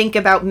really think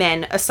about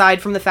men,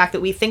 aside from the fact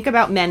that we think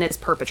about men as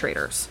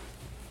perpetrators.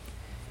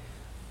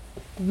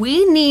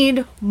 We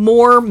need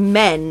more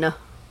men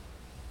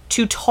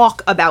to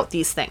talk about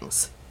these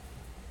things.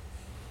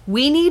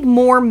 We need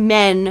more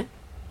men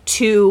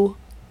to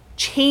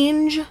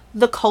change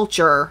the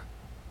culture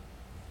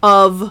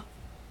of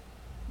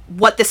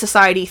what the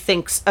society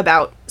thinks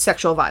about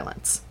sexual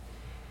violence.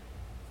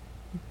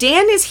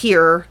 Dan is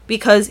here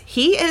because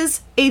he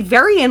is a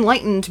very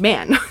enlightened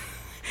man.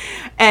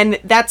 And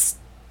that's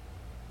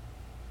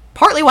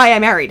partly why I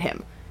married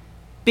him.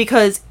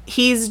 Because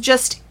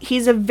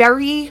he's a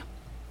very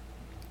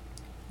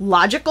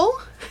logical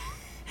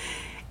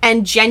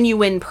and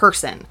genuine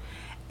person.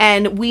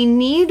 And we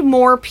need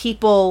more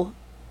people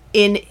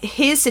in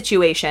his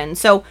situation.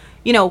 So,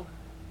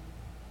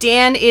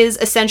 Dan is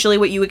essentially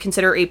what you would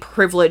consider a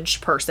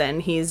privileged person.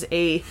 He's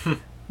a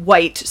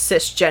white,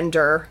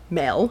 cisgender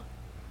male.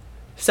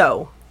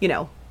 So,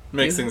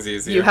 makes things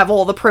easier. You have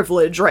all the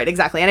privilege, right,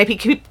 exactly. And I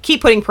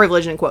keep putting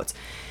privilege in quotes.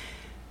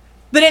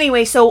 But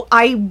anyway, so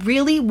I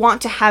really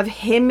want to have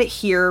him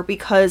here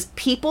because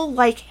people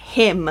like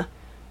him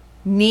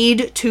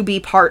need to be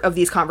part of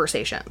these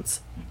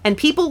conversations. And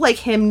people like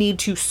him need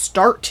to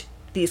start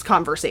these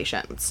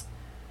conversations.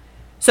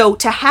 So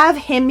to have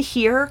him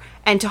here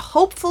and to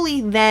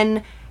hopefully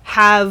then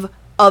have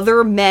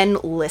other men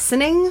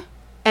listening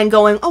and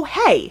going, oh,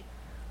 hey,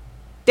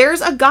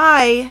 there's a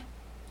guy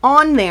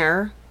on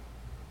there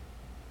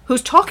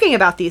who's talking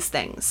about these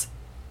things.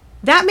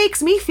 That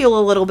makes me feel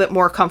a little bit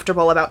more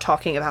comfortable about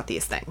talking about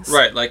these things.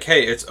 Right, like,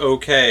 hey, it's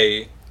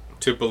okay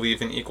to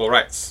believe in equal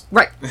rights.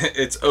 Right.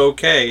 It's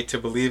okay to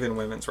believe in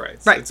women's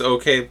rights. Right. It's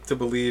okay to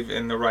believe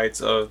in the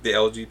rights of the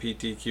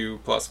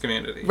LGBTQ plus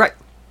community. Right.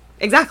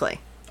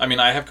 Exactly. I mean,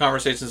 I have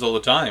conversations all the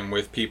time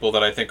with people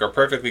that I think are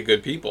perfectly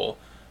good people,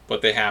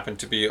 but they happen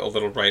to be a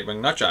little right-wing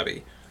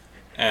nutjobby.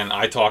 And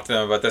I talk to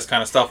them about this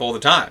kind of stuff all the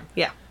time.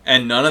 Yeah.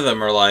 And none of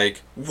them are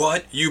like,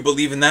 what? You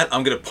believe in that?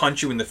 I'm going to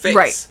punch you in the face.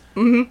 Right.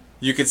 Mm-hmm.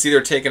 You can see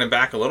they're taken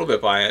aback a little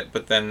bit by it,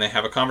 but then they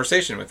have a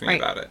conversation with me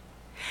about it.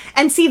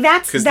 And see,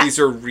 because these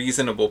are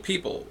reasonable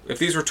people. If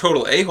these were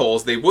total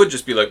a-holes, they would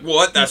just be like,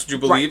 what? That's what you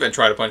believe? Right. And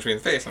try to punch me in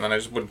the face. And then I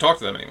just wouldn't talk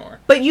to them anymore.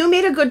 But you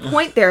made a good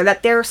point there,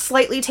 that they're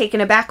slightly taken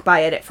aback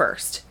by it at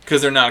first.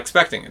 Because they're not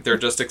expecting it. They're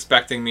just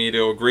expecting me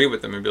to agree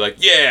with them and be like,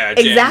 yeah,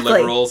 damn exactly.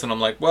 Liberals. And I'm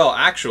like, well,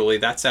 actually,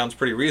 that sounds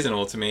pretty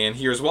reasonable to me, and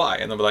here's why.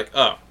 And they'll be like,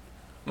 oh.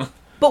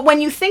 But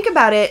when you think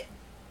about it,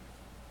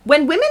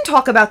 when women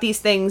talk about these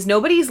things,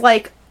 nobody's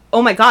like,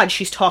 oh my God,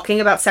 she's talking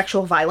about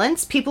sexual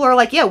violence. People are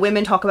like, yeah,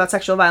 women talk about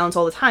sexual violence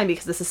all the time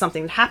because this is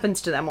something that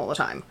happens to them all the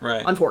time.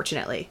 Right.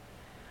 Unfortunately.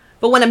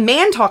 But when a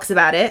man talks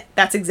about it,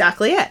 that's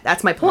exactly it.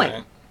 That's my point.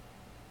 Right.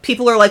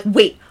 People are like,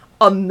 wait,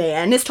 a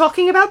man is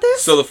talking about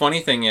this? So the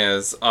funny thing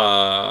is,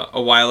 a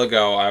while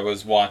ago I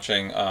was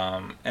watching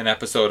an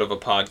episode of a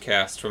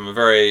podcast from a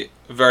very,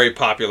 very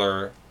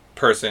popular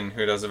person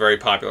who does a very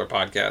popular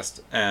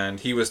podcast.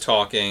 And he was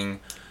talking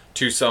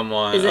to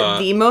someone... Is it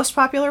the most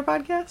popular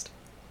podcast?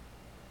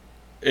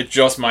 It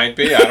just might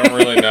be. I don't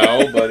really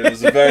know. But it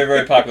was a very,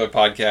 very popular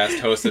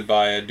podcast hosted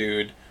by a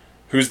dude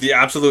who's the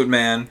absolute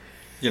man,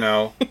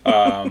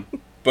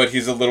 but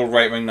he's a little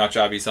right-wing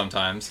nutjobby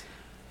sometimes.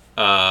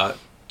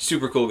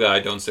 Super cool guy.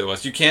 Don't sue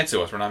us. You can't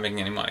sue us. We're not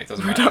making any money. It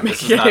doesn't matter.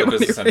 This is not a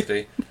business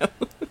entity. No.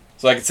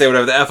 So I can say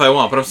whatever the F I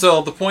want. But I'm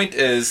still... The point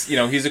is,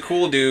 he's a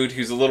cool dude.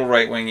 He's a little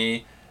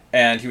right-wingy.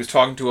 And he was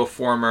talking to a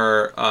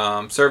former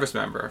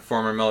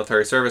former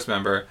military service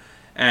member.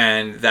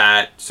 And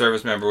that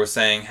service member was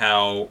saying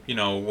how,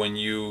 when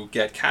you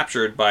get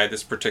captured by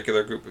this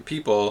particular group of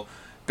people,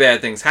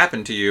 bad things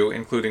happen to you,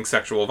 including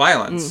sexual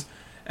violence.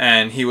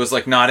 And he was,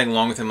 like, nodding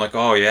along with him, like,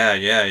 oh,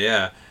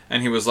 yeah.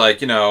 And he was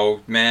like,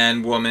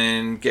 man,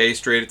 woman, gay,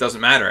 straight, it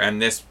doesn't matter.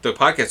 And the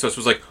podcast host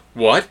was like,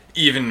 what?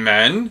 Even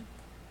men?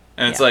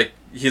 And it's like,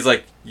 he's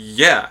like,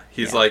 yeah.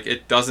 He's like,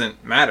 it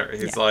doesn't matter.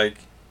 He's like,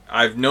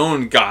 I've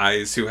known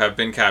guys who have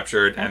been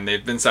captured and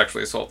they've been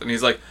sexually assaulted. And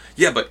he's like,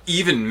 yeah, but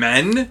even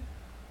men?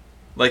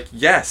 Like,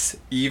 yes,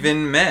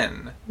 even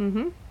men.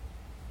 Mm-hmm.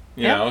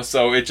 You know,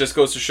 so it just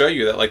goes to show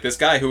you that, like, this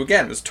guy who,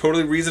 again, is a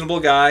totally reasonable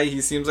guy, he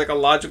seems like a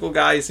logical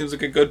guy, he seems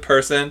like a good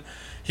person,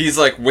 he's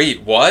like,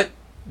 wait, what?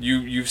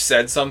 You've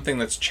said something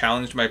that's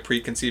challenged my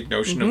preconceived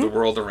notion of the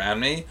world around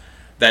me,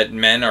 that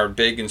men are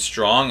big and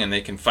strong and they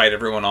can fight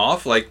everyone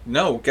off? Like,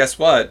 no, guess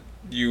what?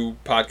 You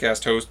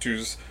podcast host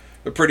who's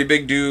a pretty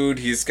big dude,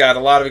 he's got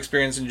a lot of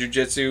experience in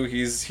jiu-jitsu,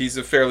 he's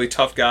a fairly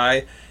tough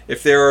guy.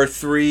 If there are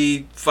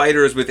 3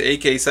 fighters with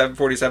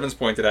AK-47s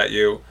pointed at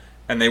you,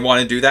 and they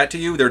want to do that to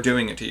you, they're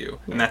doing it to you.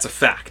 And that's a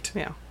fact.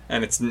 Yeah.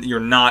 And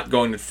you're not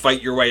going to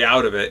fight your way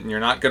out of it, and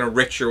you're not going to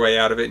rich your way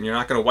out of it, and you're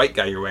not going to white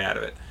guy your way out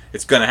of it.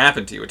 It's going to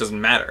happen to you. It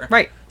doesn't matter.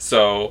 Right.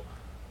 So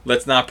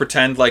let's not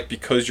pretend like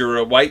because you're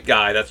a white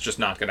guy, that's just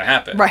not going to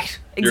happen. Right.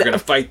 Exactly. You're going to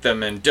fight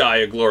them and die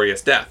a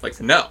glorious death.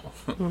 Like, no.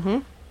 Mm-hmm.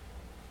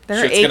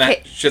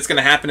 Shit's going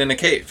to happen in a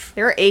cave.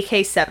 There are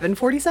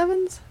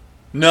AK-747s?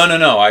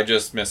 No. I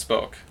just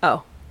misspoke.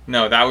 Oh.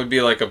 No, that would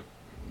be like a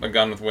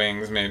gun with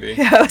wings, maybe.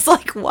 Yeah, I was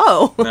like,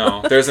 whoa.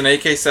 No, there's an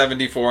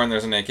AK-74 and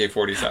there's an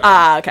AK-47.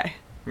 Ah, okay.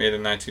 Made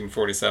in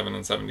 1947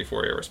 and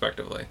 74,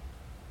 respectively.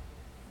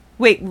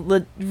 Wait,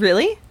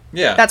 really?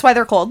 Yeah. That's why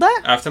they're called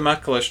that?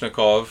 Avtomat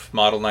Kalashnikov,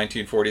 model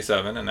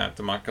 1947, and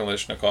Avtomat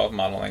Kalashnikov,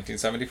 model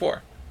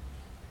 1974.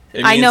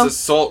 It means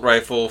assault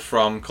rifle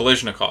from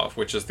Kalashnikov,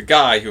 which is the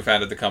guy who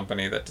founded the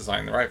company that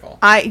designed the rifle.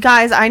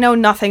 Guys, I know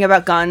nothing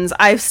about guns.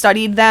 I've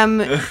studied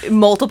them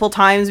multiple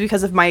times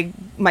because of my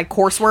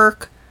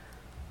coursework.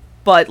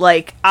 But,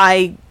 like,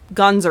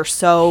 guns are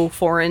so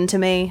foreign to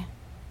me.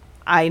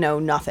 I know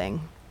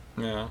nothing.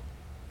 Yeah.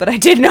 But I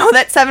did know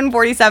that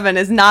 747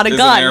 is not a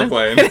gun. It's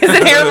an airplane. It is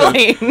an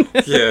airplane.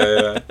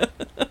 Yeah.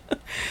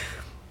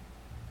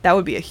 That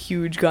would be a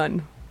huge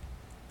gun.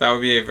 That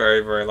would be a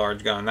very, very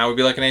large gun. That would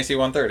be like an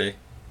AC-130.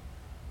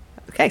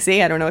 Okay,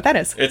 see, I don't know what that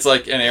is. It's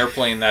like an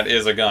airplane that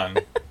is a gun,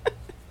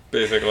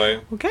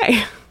 basically.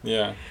 Okay.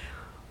 Yeah.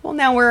 Well,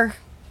 now we're...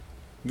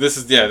 This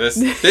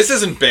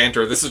isn't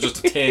banter. This is just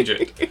a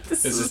tangent.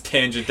 This is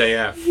tangent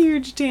AF.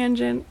 Huge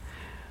tangent.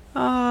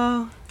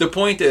 The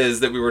point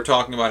is that we were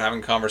talking about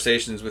having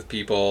conversations with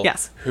people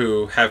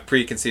who have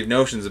preconceived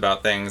notions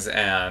about things,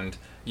 and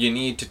you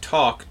need to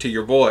talk to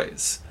your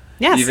boys.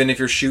 Yes. Even if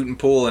you're shooting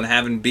pool and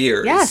having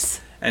beers.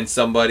 Yes. And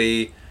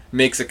somebody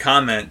makes a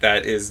comment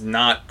that is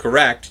not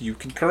correct, you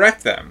can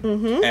correct them.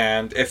 Mm-hmm.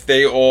 And if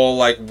they all,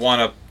 like,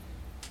 want to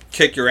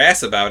kick your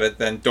ass about it,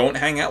 then don't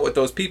hang out with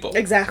those people.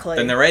 Exactly.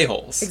 Then they're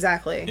a-holes.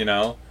 Exactly. You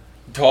know?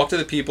 Talk to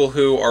the people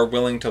who are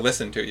willing to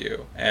listen to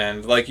you.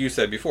 And like you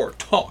said before,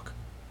 talk.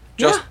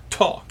 Just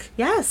talk.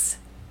 Yes.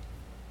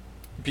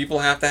 People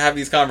have to have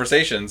these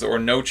conversations or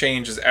no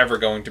change is ever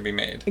going to be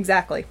made.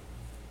 Exactly.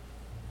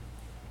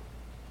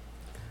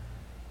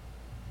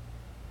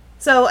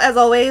 So, as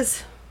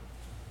always,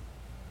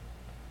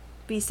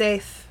 be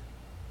safe.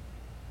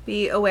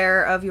 Be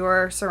aware of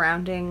your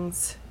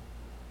surroundings.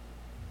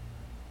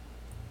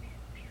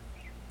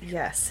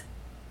 Yes.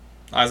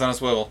 Eyes on a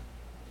swivel.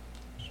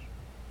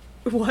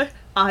 What?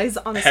 Eyes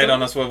on a Head swivel?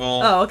 on a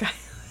swivel. Oh, okay.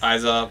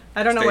 Eyes up.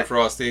 I don't know Stay what...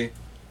 frosty.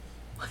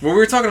 Well, we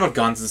were talking about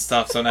guns and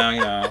stuff, so now,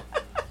 you know.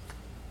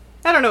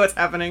 I don't know what's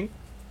happening.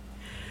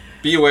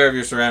 Be aware of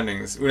your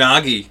surroundings.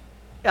 Unagi.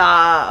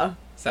 Ah.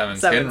 Seven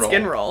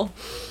skin roll.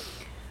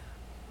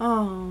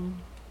 Oh.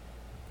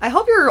 I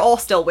hope you're all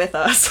still with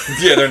us.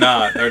 Yeah, they're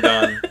not. They're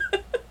done.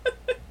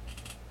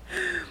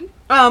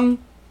 I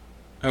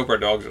hope our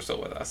dogs are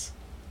still with us.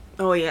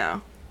 Oh, yeah.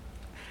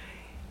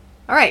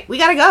 All right, we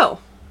gotta go.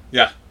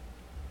 Yeah.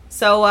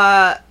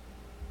 So,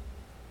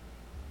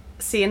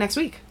 see you next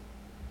week.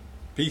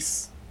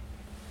 Peace.